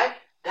that, right?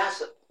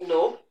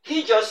 No.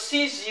 He just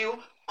sees you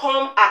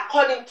come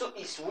according to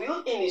his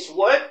will in his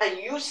word, and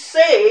you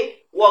say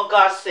what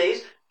God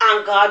says,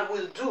 and God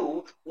will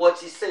do what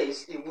he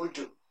says he will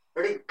do,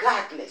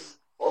 regardless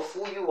of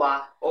who you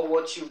are or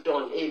what you've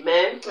done.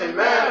 Amen.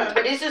 Amen.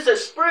 And this is a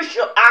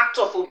spiritual act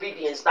of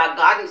obedience that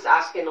God is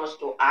asking us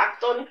to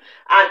act on.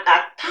 And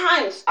at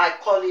times, I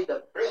call it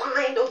the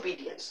blind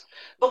obedience.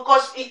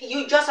 Because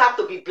you just have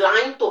to be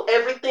blind to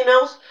everything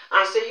else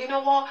and say, you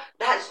know what,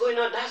 that's going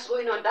on,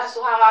 that's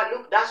how I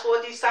look, that's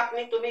what is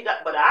happening to me.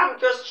 But I'm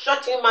just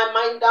shutting my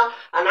mind down,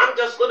 and I'm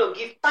just going to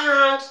give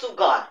thanks to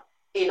God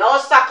in all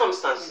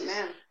circumstances.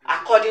 Amen.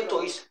 According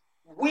to his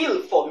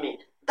will for me.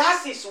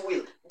 That's his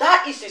will.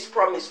 That is his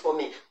promise for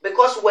me.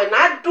 Because when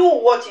I do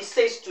what he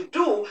says to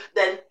do,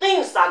 then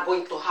things are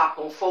going to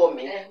happen for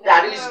me. Amen.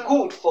 That is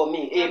good for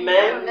me.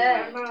 Amen.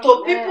 Amen.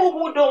 To people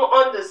who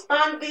don't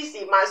understand this,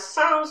 it might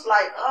sound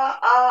like,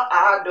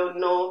 I don't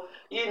know.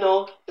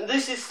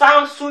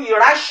 Sounds too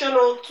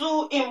irrational,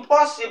 too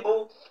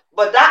impossible.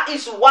 But that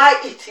is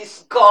why it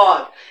is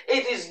God.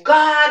 It is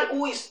God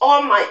who is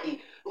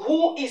almighty,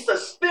 who is a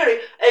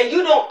spirit, and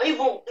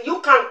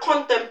you can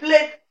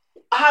contemplate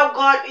how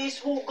God is,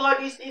 who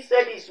God is. He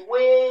said his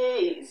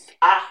ways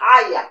are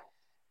higher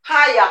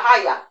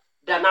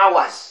than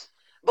ours,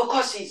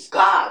 because he's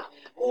God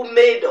who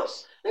made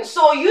us. And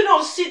so you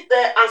don't sit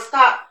there and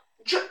start.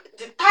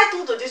 The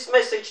title to this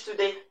message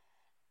today,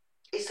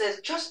 it says,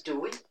 just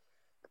do it.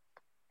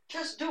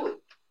 Just do it.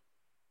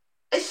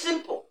 It's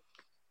simple.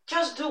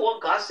 Just do what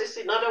God says.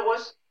 In other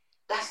words,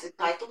 that's the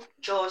title.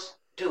 Just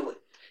do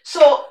it.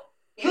 So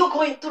you're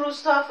going through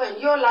stuff and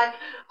you're like,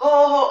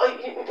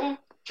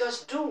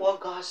 just do what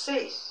God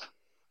says.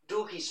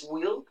 Do his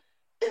will.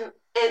 And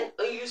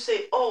you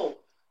say, oh,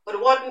 but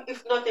what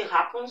if nothing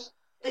happens?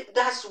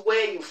 That's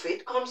where your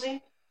faith comes in.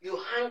 You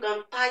hang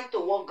on tight to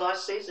what God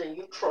says and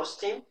you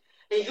trust him.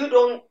 And you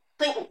don't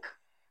think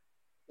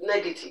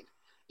negative.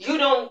 You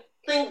don't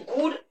think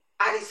good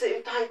at the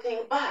same time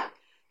think bad.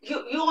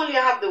 You only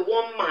have the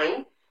one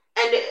mind.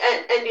 And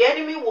the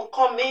enemy will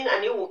come in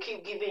and he will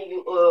keep giving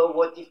you,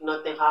 what if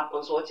nothing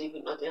happens? What if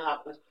nothing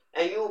happens?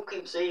 And you will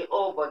keep saying,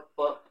 oh, but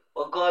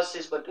God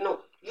says, but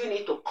no. You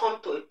need to come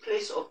to a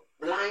place of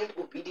blind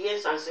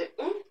obedience and say,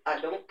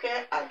 I don't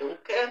care, I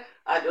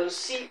don't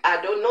see,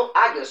 I don't know.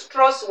 I just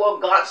trust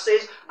what God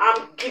says.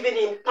 I'm giving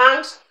him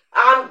thanks.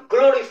 I'm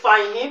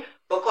glorifying him,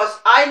 because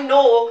I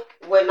know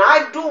when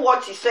I do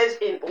what he says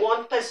in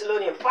 1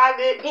 Thessalonians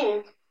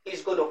 5:18,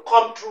 he's going to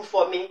come through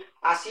for me,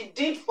 as he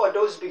did for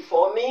those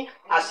before me,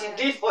 as he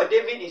did for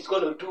David, he's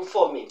going to do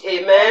for me.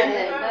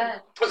 Amen. Amen.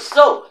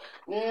 So,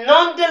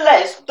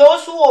 nonetheless,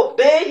 those who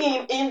obey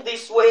him in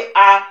this way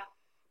are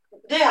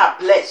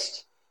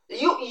blessed.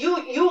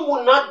 You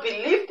will not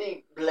believe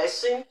the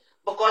blessing,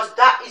 because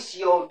that is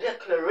your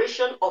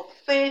declaration of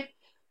faith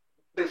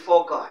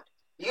before God.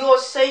 You're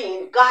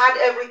saying, God,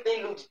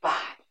 everything looks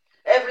bad.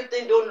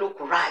 Everything don't look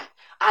right.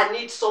 I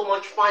need so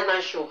much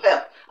financial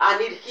help. I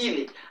need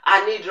healing.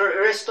 I need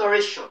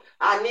restoration.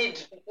 I need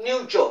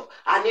new job.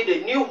 I need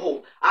a new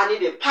home. I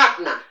need a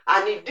partner.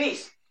 I need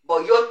this.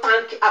 But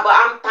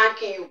I'm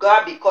thanking you,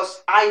 God,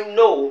 because I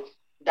know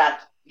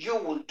that you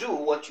will do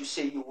what you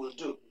say you will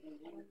do.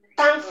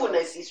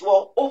 Thankfulness is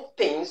what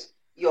opens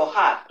your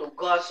heart to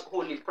God's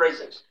holy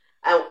presence.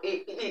 And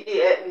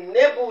it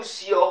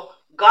enables your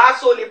God's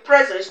holy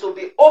presence to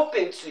be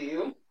open to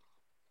you.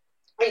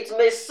 It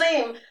may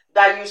seem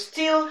that it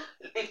still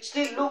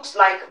looks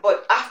like,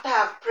 but after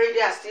I've prayed,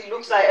 it still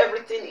looks like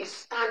everything is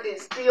standing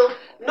still.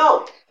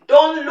 No,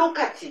 don't look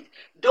at it.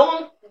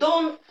 Don't,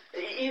 when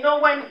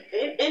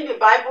in the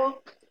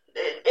Bible,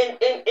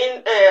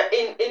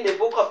 in the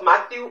book of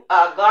Matthew,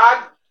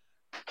 God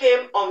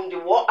came on the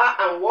water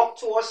and walked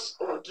to us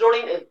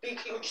during a big,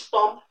 huge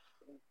storm.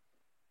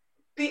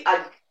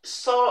 Peter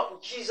saw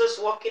Jesus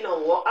walking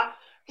on water.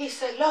 He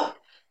said, Lord,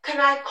 can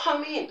I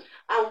come in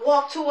and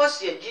walk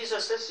towards you?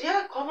 Jesus says,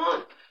 yeah, come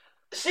on.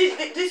 See,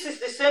 this is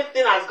the same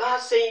thing as God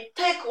saying,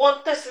 take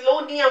 1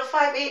 Thessalonians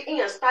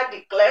 5:18 and start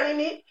declaring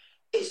it.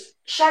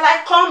 Shall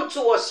I come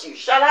towards you?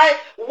 Shall I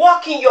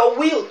walk in your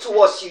will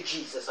towards you,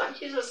 Jesus? And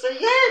Jesus said,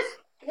 yes,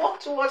 walk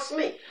towards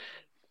me.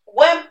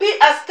 When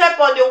Peter stepped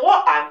on the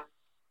water,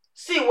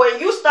 see, when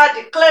you start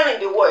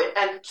declaring the word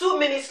and 2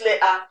 minutes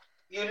later,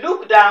 you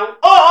look down,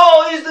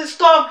 it's the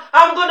storm,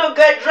 I'm going to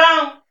get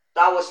drowned.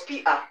 That was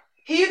Peter.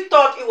 He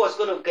thought he was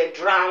going to get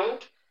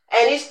drowned,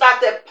 and he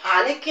started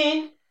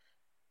panicking,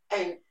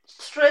 and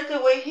straight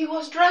away he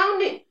was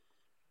drowning.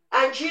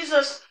 And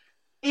Jesus,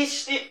 he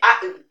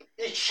shouted,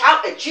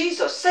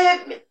 Jesus,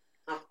 save me.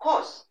 Of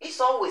course, he's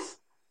always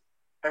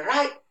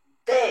right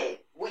there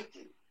with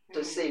you to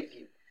to save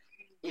you.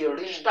 He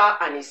reached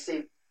out and he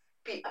saved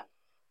Peter.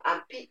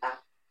 And Peter,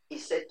 he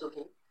said to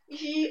him,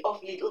 ye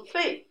of little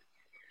faith.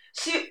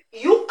 See,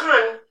 you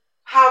can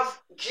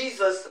have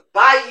Jesus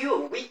by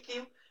you, with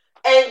you,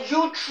 and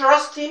you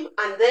trust him,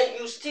 and then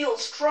you still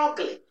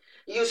struggling.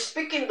 You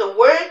speaking the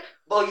word,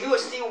 but you are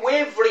still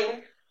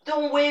wavering.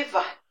 Don't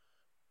waver.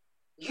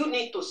 You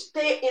need to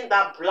stay in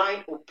that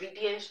blind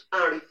obedience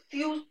and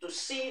refuse to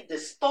see the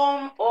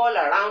storm all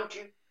around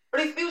you.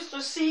 Refuse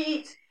to see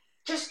it.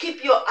 Just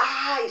keep your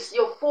eyes,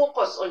 your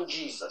focus on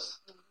Jesus.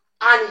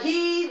 And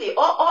he, the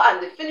author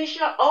and the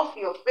finisher of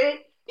your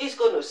faith, is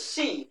going to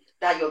see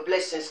that your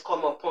blessings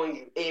come upon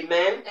you.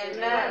 Amen.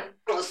 Amen.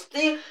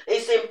 Still,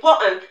 it's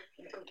important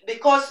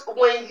because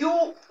when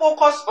you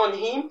focus on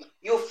him,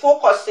 you're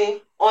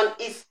focusing on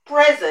his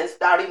presence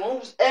that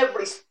removes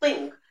every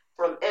sting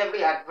from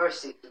every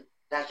adversity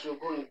that you're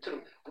going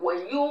through.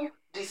 When you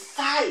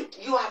decide,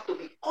 you have to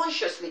be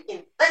consciously,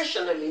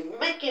 intentionally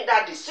making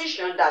that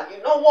decision that,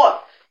 you know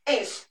what,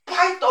 in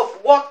spite of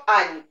what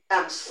I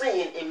am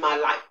seeing in my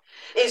life,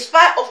 in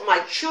spite of my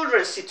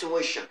children's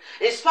situation,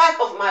 in spite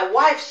of my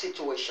wife's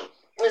situation,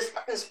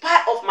 in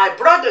spite of my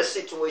brother's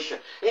situation,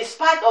 in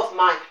spite of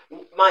my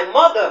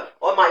mother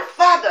or my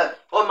father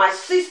or my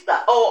sister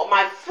or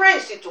my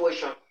friend's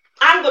situation,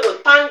 I'm going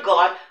to thank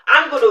God.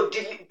 I'm going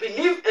to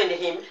believe in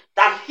him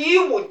that he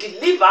will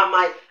deliver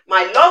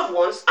my loved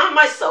ones and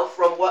myself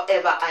from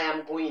whatever I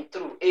am going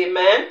through.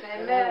 Amen.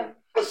 Amen.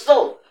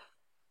 So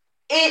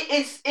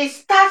it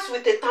starts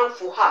with a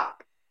thankful heart.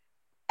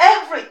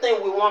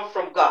 Everything we want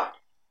from God,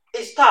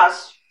 it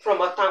starts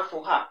from a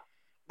thankful heart.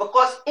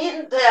 Because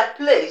in their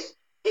place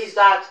is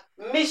that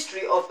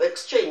mystery of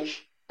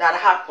exchange that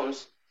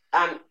happens.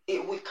 And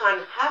we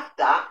can't have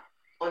that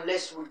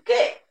unless we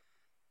get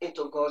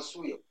into God's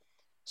will.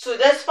 So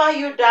despite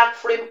your dark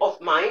frame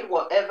of mind,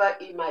 whatever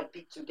it might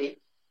be today,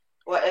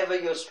 whatever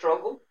your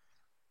struggle,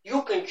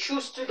 you can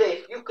choose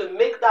today. You can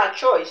make that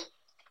choice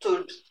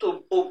to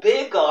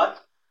obey God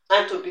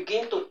and to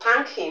begin to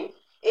thank him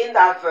in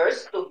that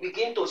verse, to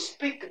begin to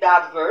speak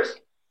that verse.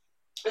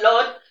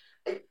 Lord,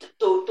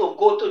 to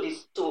go to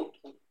this, to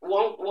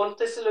 1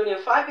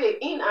 Thessalonians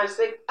 5:18 and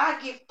say, I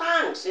give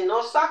thanks in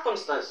all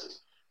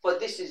circumstances, for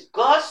this is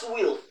God's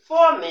will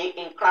for me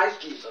in Christ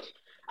Jesus.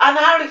 And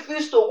I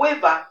refuse to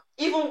waver,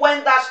 even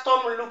when that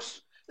storm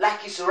looks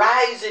like it's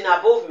rising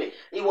above me.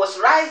 It was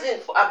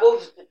rising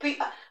above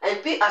Peter,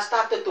 and Peter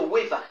started to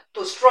waver,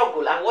 to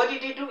struggle. And what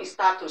did he do? He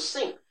started to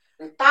sink.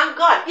 And thank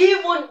God,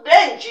 even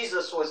then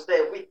Jesus was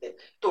there with him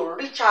to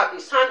reach out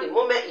his hand the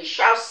moment he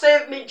shouts,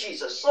 save me,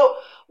 Jesus. So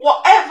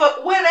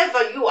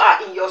wherever you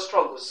are in your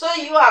struggle, so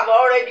you have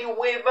already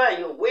wavered,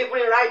 you're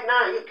wavering right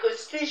now, you could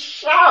still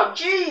shout,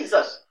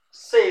 Jesus,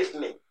 save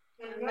me.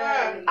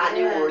 Amen. And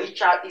he will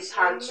reach out his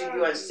hand to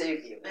you and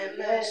save you.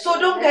 Amen. So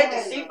don't get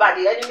deceived by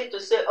the enemy to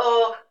say,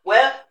 oh,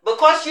 well,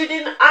 because you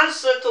didn't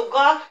answer to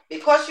God,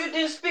 because you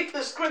didn't speak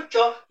the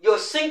scripture, you're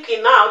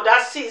sinking now.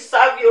 That's it,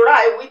 serve you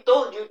right. We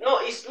told you. No,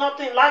 it's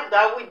nothing like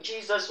that with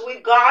Jesus.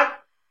 With God,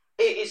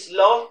 it is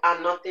love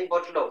and nothing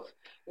but love.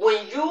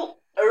 When you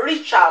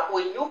reach out,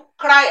 when you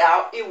cry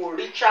out, it will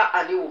reach out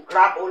and it will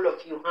grab all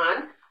of your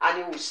hand and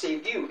it will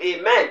save you.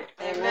 Amen.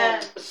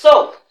 Amen.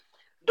 So,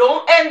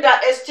 don't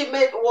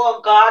underestimate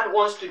what God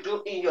wants to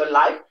do in your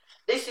life.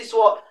 This is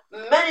what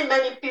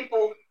many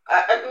people,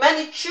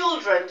 many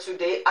children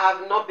today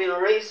have not been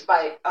raised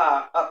by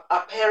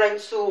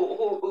parents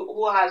who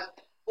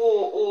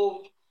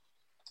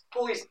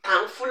is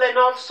thankful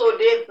enough, so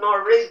they've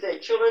not raised their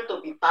children to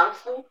be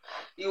thankful.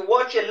 You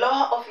watch a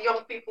lot of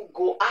young people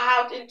go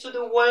out into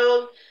the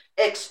world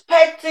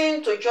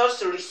expecting to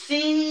just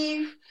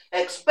receive,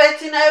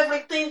 expecting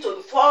everything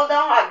to fall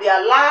down at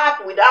their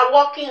lap without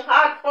working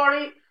hard for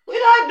it,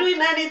 without doing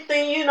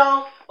anything,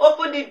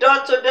 open the door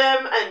to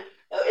them, and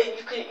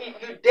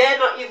you dare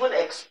not even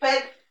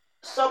expect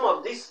some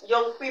of these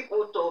young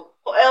people to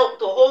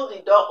hold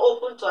the door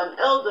open to an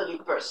elderly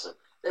person.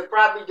 They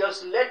probably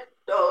just let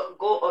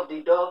go of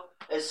the door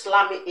and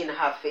slam it in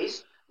her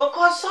face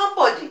because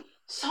someone,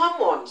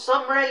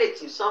 some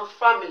relative, some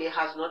family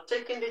has not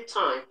taken the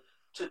time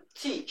to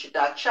teach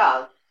that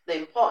child the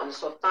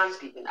importance of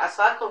Thanksgiving. As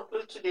I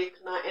conclude today,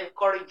 can I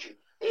encourage you?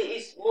 It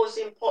is most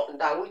important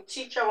that we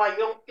teach our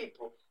young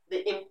people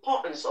the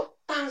importance of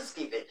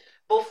Thanksgiving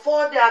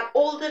before they are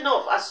old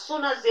enough. As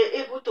soon as they're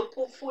able to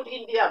put food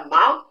in their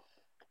mouth,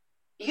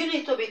 you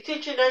need to be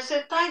teaching them,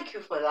 say, thank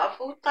you for that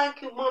food.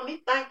 Thank you,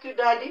 mommy. Thank you,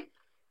 daddy.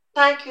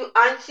 Thank you,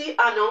 auntie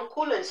and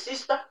uncle and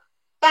sister.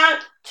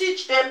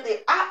 Teach them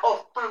the art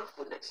of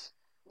thankfulness.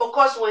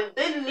 Because when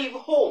they leave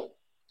home,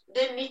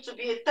 they need to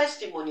be a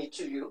testimony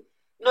to you,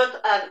 not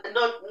a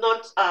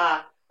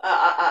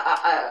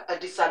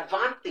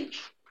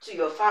disadvantage to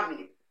your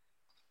family.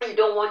 You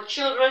don't want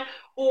children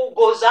who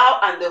goes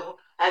out and the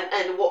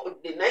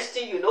next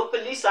thing you know,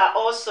 police are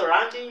all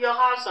surrounding your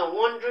house and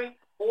wondering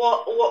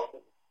what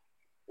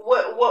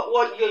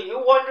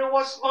you wondering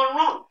what's going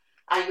wrong.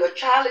 And your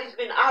child has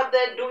been out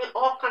there doing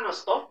all kind of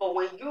stuff, but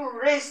when you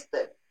raise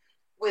them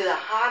with a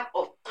heart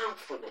of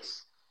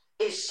thankfulness,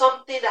 is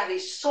something that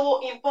is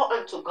so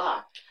important to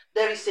God.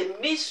 There is a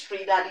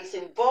mystery that is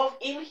involved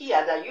in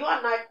here that you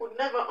and I could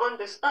never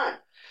understand.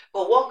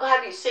 But what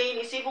God is saying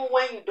is, even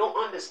when you don't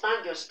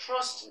understand, just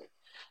trust me.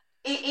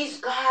 He is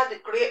God, the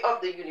creator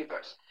of the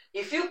universe.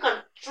 If you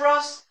can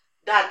trust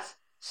that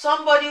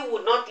somebody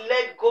would not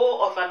let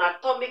go of an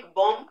atomic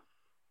bomb,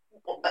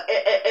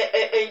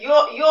 and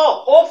you're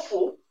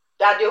hopeful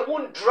that they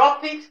won't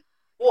drop it,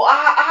 well,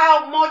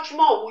 how much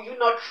more will you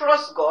not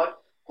trust God,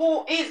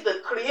 who is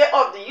the creator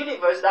of the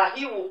universe, that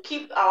he will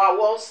keep our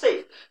world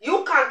safe?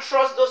 You can't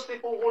trust those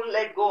people who won't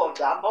let go of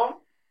that bomb.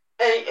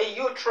 And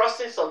you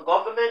trusting some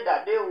government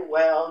that they will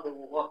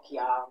work you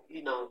out,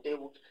 they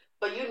will.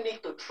 But you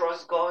need to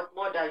trust God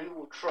more than you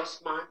will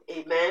trust man.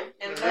 Amen.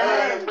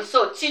 Amen.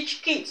 So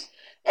teach kids.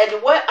 And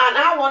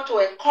I want to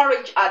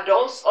encourage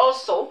adults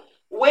also.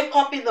 Wake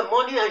up in the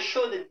morning and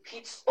show the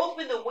kids.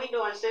 Open the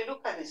window and say,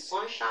 look at the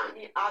sun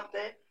shining out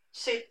there.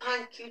 Say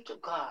thank you to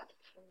God.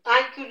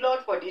 Thank you,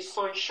 Lord, for the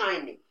sun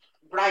shining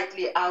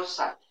brightly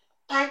outside.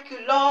 Thank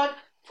you, Lord,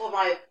 for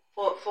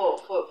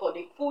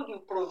the food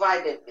you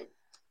provided me.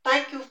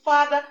 Thank you,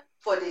 Father,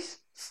 for the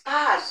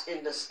stars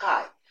in the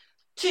sky.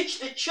 Teach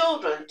the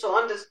children to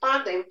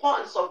understand the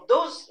importance of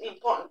those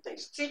important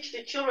things. Teach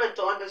the children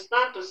to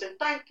understand, to say,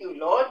 thank you,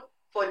 Lord,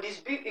 for this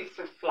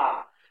beautiful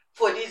flower,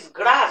 for this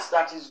grass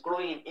that is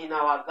growing in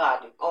our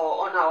garden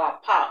or on our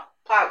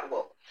park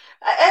walk.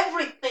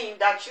 Everything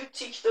that you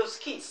teach those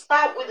kids,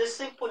 start with the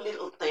simple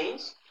little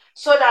things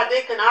so that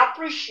they can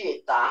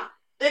appreciate that.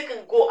 They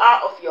can go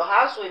out of your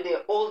house when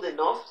they're old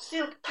enough,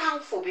 still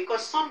thankful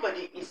because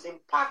somebody is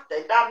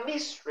impacted, that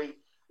mystery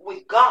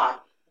with God,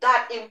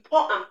 that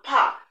important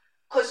part.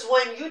 Because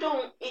when you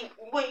don't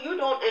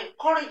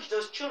encourage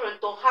those children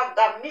to have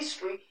that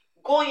mystery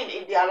going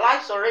in their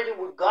lives already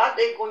with God,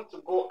 they're going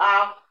to go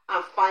out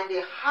and find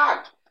it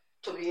hard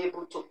to be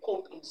able to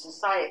cope in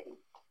society.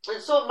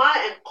 And so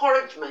my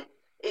encouragement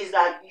is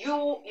that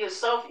you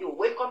yourself, you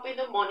wake up in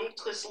the morning,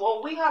 because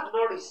what we have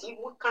not received,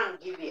 we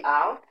can't give it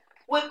out.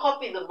 Wake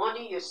up in the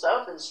morning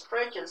yourself and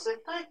stretch and say,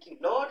 thank you,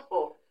 Lord,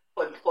 for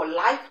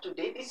life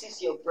today. This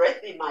is your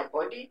breath in my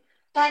body.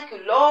 Thank you,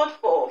 Lord,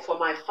 for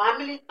my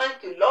family.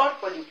 Thank you, Lord,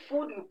 for the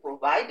food you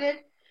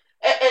provided.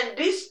 And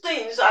these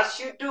things, as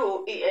you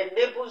do, it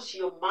enables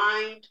your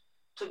mind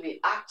to be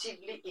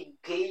actively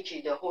engaged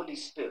in the Holy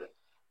Spirit.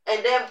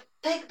 And then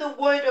take the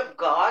word of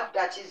God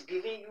that is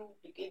giving you,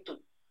 begin to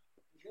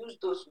use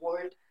those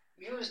words.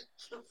 Use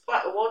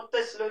 1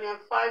 Thessalonians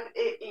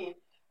 5:18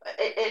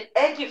 and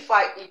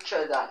edify each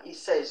other, he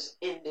says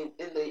in the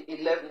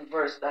 11th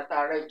verse that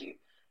I read you.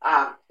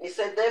 He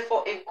said,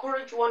 therefore,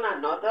 encourage one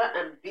another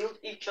and build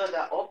each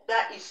other up.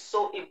 That is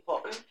so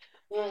important.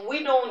 When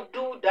we don't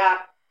do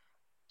that,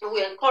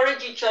 we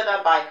encourage each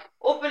other by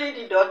opening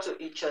the door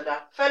to each other,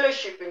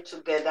 fellowshipping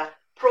together,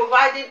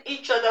 providing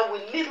each other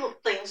with little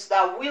things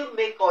that will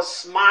make us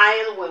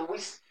smile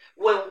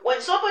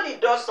when somebody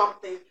does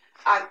something,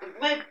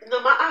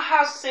 no matter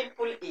how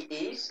simple it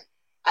is,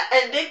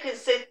 and they can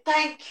say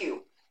thank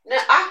you. Now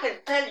I can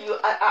tell you,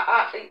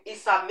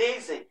 it's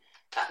amazing.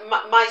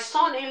 My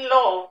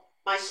son-in-law,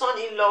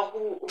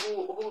 who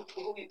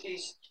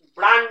is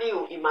brand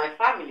new in my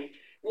family,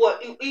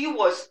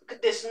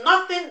 there's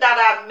nothing that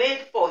I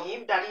made for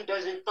him that he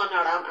doesn't turn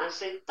around and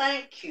say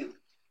thank you,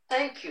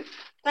 thank you,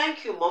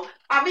 thank you, Mom.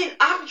 I mean,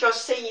 I'm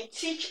just saying,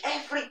 teach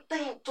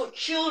everything to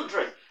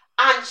children,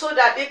 and so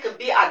that they can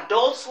be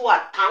adults who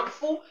are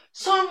thankful.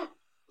 Some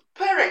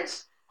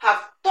parents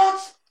have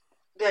taught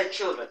their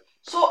children,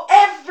 so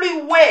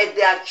everywhere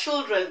their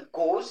children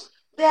goes,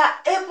 they are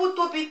able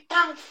to be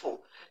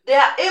thankful. They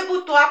are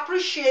able to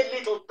appreciate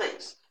little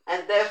things,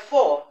 and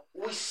therefore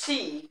we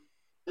see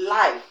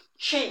life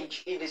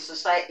change in the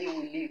society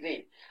we live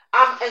in.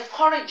 I'm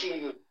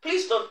encouraging you,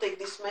 please don't take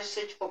this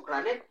message for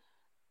granted.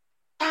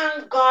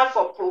 Thank God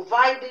for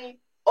providing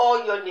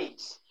all your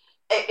needs.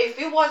 If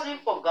it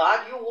wasn't for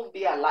God, you won't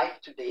be alive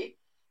today.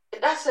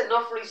 That's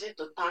enough reason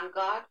to thank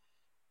God.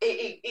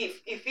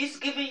 If he's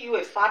giving you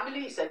a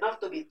family, it's enough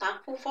to be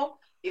thankful for.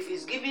 If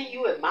he's giving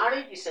you a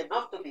marriage, it's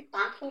enough to be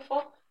thankful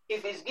for.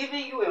 If he's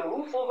giving you a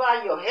roof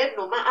over your head,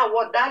 no matter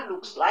what that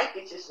looks like,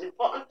 it is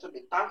important to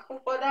be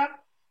thankful for that.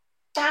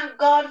 Thank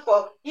God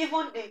for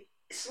even the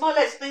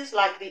smallest things,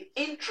 like the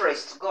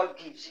interest God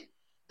gives you,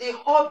 the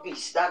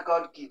hobbies that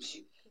God gives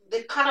you,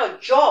 the kind of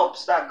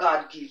jobs that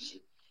God gives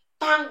you.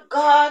 Thank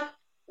God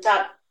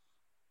that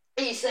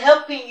He's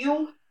helping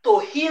you to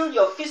heal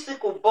your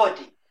physical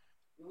body,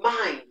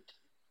 mind,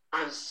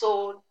 and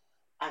soul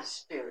and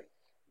spirit.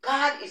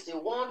 God is the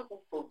one who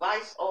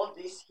provides all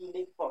this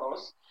healing for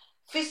us.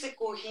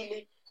 Physical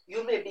healing,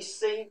 you may be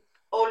saying,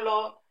 oh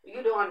Lord,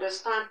 you don't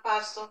understand,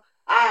 Pastor.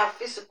 I have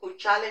physical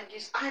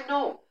challenges. I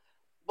know.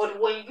 But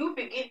when you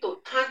begin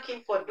to thank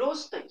Him for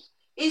those things,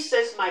 He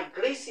says, my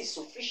grace is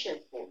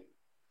sufficient for you.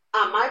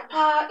 And my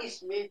power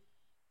is made,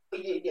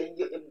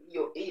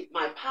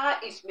 my power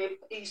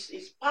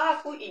is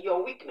powerful in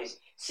your weakness.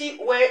 See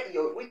where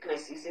your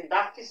weakness is, in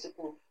that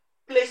physical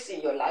place in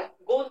your life.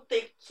 Go and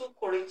take 2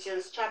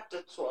 Corinthians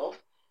chapter 12,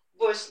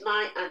 verse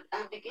 9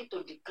 and begin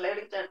to declare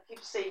it and keep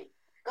saying,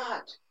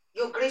 God,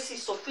 your grace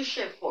is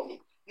sufficient for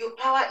me. Your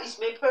power is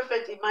made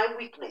perfect in my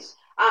weakness.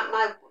 And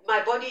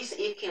my body is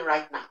aching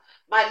right now.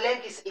 My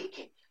leg is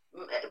aching.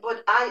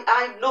 But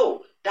I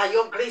know that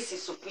your grace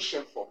is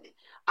sufficient for me.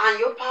 And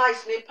your power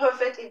is made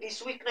perfect in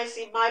this weakness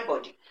in my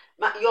body.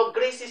 Your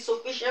grace is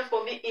sufficient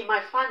for me in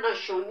my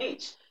financial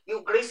needs.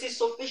 Your grace is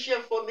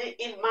sufficient for me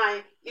in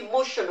my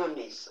emotional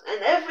needs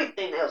and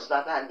everything else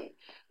that I need.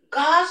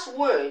 God's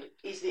word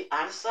is the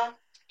answer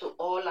to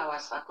all our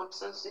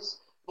circumstances.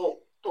 But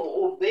to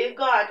obey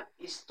God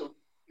is to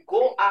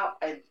go out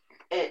and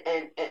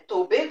to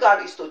obey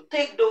God is to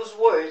take those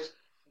words,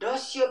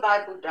 dust your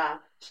Bible down,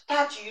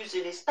 start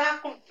using it,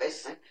 start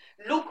confessing,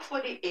 look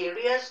for the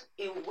areas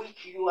in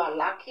which you are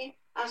lacking,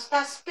 and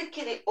start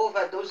speaking it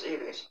over those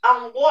areas.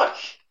 And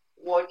watch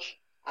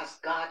as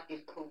God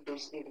improve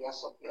those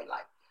areas of your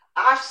life.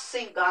 I've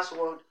seen God's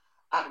word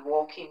at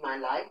work in my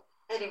life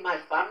and in my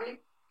family.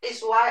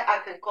 It's why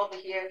I can come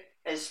here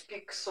and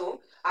speak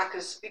so. I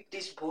can speak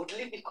this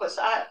boldly because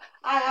I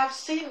have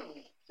seen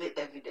the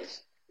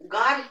evidence.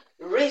 God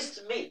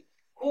raised me,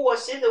 who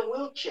was in the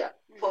wheelchair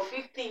for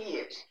 15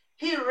 years.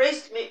 He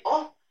raised me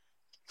up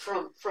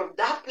from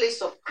that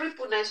place of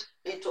crippleness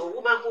into a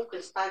woman who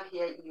can stand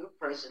here in your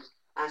presence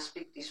and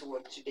speak this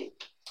word today.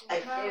 I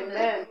feel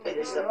that it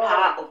is the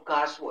power of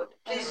God's word.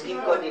 Please give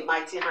God a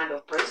mighty hand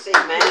of praise.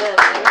 Amen.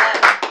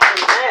 Amen.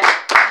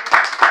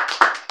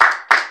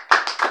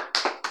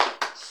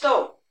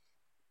 So,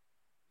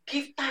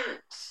 give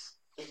thanks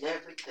in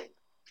everything,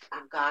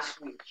 and God's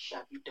will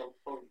shall be done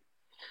for you.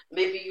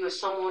 Maybe you're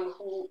someone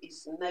who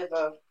is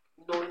never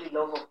known the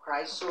love of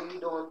Christ, so you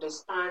don't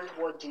understand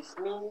what this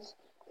means,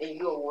 and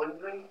you're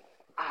wondering.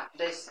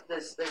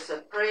 There's a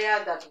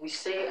prayer that we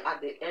say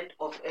at the end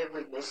of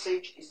every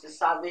message. It's a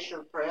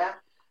salvation prayer,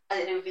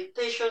 an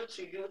invitation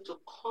to you to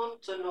come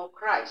to know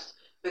Christ.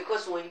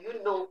 Because when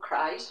you know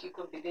Christ, you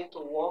can begin to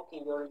walk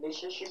in your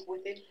relationship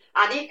with Him,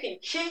 and He can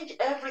change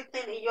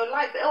everything in your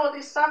life, all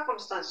these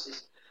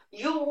circumstances.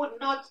 You would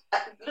not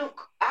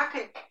look. I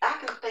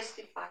can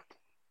testify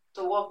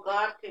to what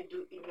God can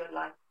do in your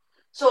life.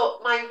 So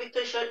my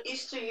invitation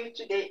is to you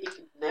today. If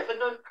you've never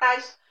known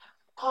Christ,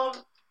 come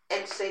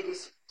and say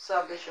this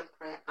salvation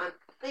prayer and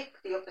take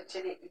the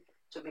opportunity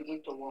to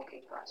begin to walk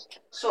in Christ.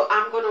 So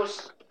I'm going to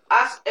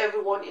ask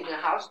everyone in the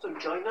house to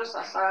join us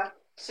as I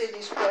say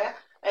this prayer.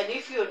 And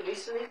if you're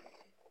listening,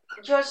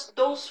 just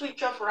don't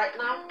switch off right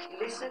now.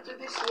 Listen to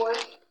this word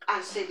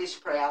and say this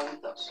prayer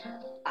with us.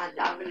 And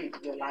I believe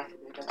your life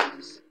will never be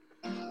the same.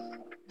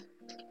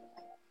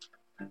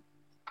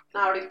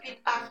 Now repeat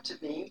after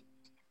me.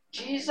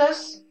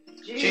 Jesus,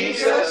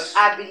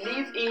 I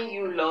believe in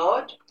you,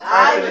 Lord.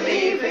 I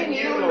believe in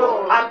you,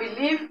 Lord. I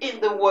believe in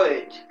the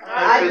word.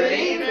 I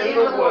believe in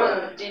the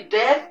word. The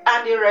death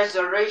and the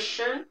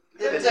resurrection.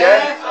 The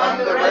death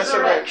and the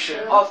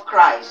resurrection Of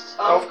Christ.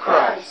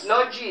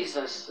 Lord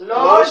Jesus.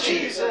 Lord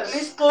Jesus.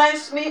 Please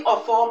cleanse me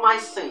of all my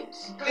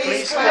sins.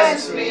 Please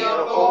cleanse me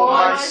of all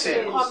my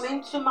sins. Come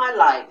into my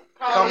life.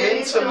 Come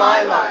into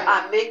my life.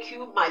 And make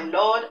you my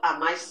Lord and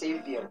my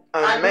Savior.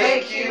 And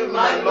make you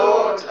my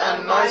Lord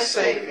and my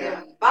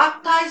Savior.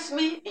 Baptize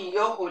me in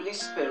your Holy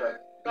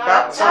Spirit.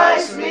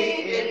 Baptize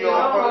me in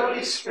your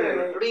Holy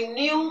Spirit.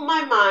 Renew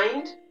my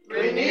mind.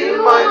 Renew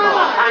my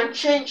mind. And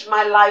change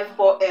my life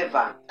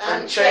forever.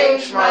 And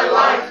change my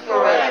life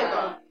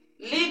forever.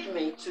 Lead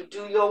me to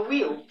do your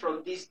will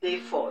from this day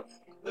forth.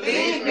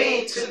 Lead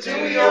me to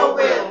do your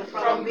will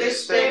from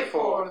this day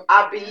forth.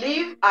 I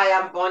believe I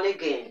am born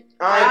again.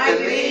 I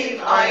believe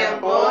I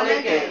am born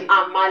again.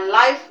 And my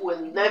life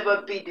will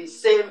never be the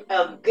same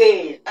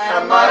again.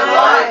 And my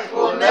life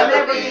will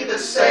never be the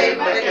same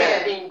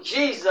again. In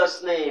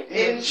Jesus' name.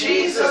 In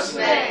Jesus'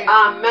 name.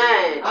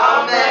 Amen.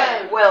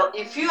 Amen. Well,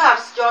 if you have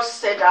just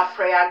said that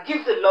prayer,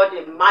 give the Lord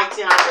a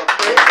mighty hand of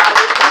praise.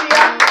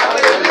 Hallelujah.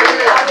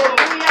 Hallelujah.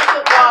 Hallelujah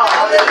to God.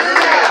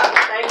 Hallelujah.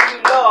 Thank you,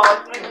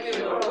 Lord. Thank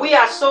you, Lord. We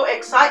are so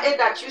excited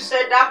that you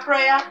said that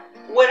prayer.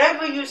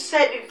 Wherever you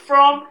said it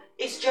from,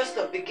 it's just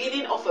the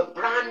beginning of a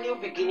brand new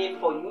beginning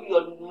for you.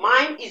 Your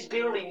mind is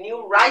being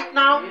renewed right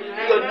now.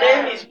 Amen. Your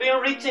name is being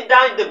written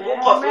down in the book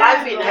of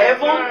life in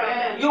heaven.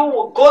 Amen. You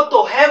will go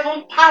to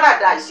heaven.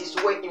 Paradise is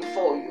waiting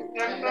for you.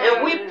 Amen.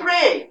 And we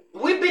pray,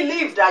 we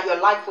believe that your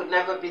life will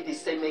never be the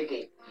same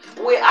again.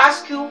 We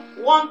ask you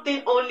one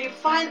thing only.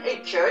 Find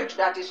a church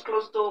that is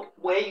close to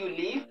where you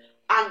live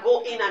and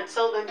go in and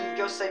tell them you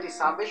just said the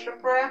salvation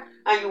prayer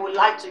and you would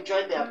like to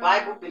join their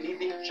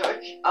Bible-believing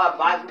church,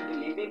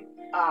 Bible-believing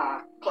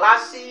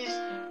classes,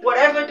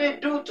 whatever they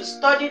do to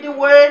study the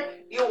word,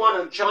 you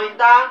want to join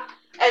that.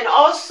 And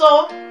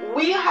also,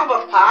 we have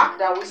a pack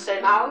that we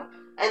send out,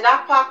 and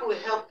that pack will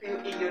help you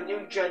in your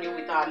new journey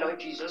with our Lord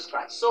Jesus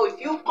Christ. So if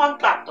you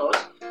contact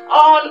us,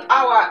 all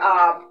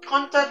our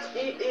contact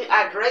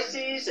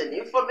addresses and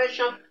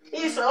information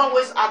is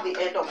always at the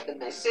end of the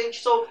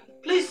message. So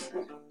please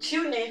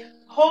tune in,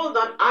 hold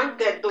on, and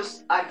get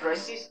those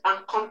addresses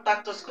and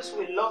contact us because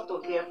we love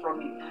to hear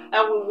from you.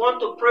 And we want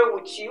to pray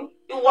with you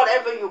in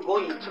whatever you're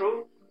going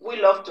through.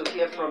 We love to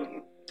hear from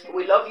you.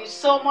 We love you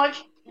so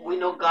much. We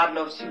know God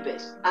loves you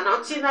best. And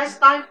until next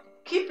time,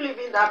 keep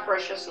living that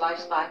precious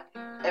lifestyle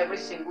every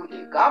single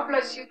day. God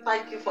bless you.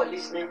 Thank you for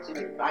listening to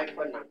me. Bye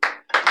for now.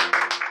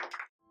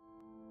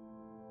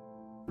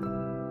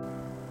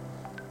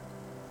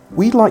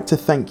 We'd like to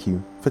thank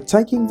you for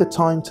taking the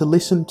time to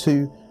listen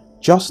to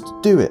Just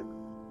Do It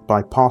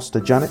by Pastor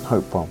Janet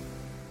Hopewell.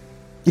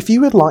 If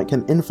you would like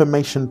an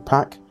information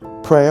pack,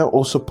 prayer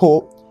or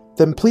support,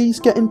 then please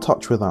get in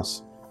touch with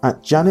us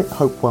at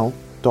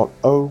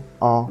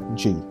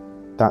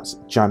janethopewell.org. That's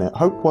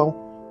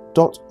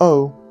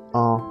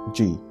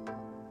janethopewell.org.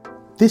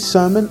 This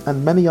sermon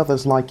and many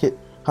others like it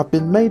have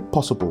been made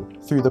possible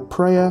through the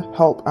prayer,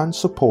 help and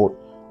support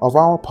of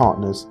our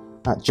partners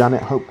at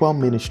Janet Hopewell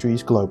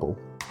Ministries Global.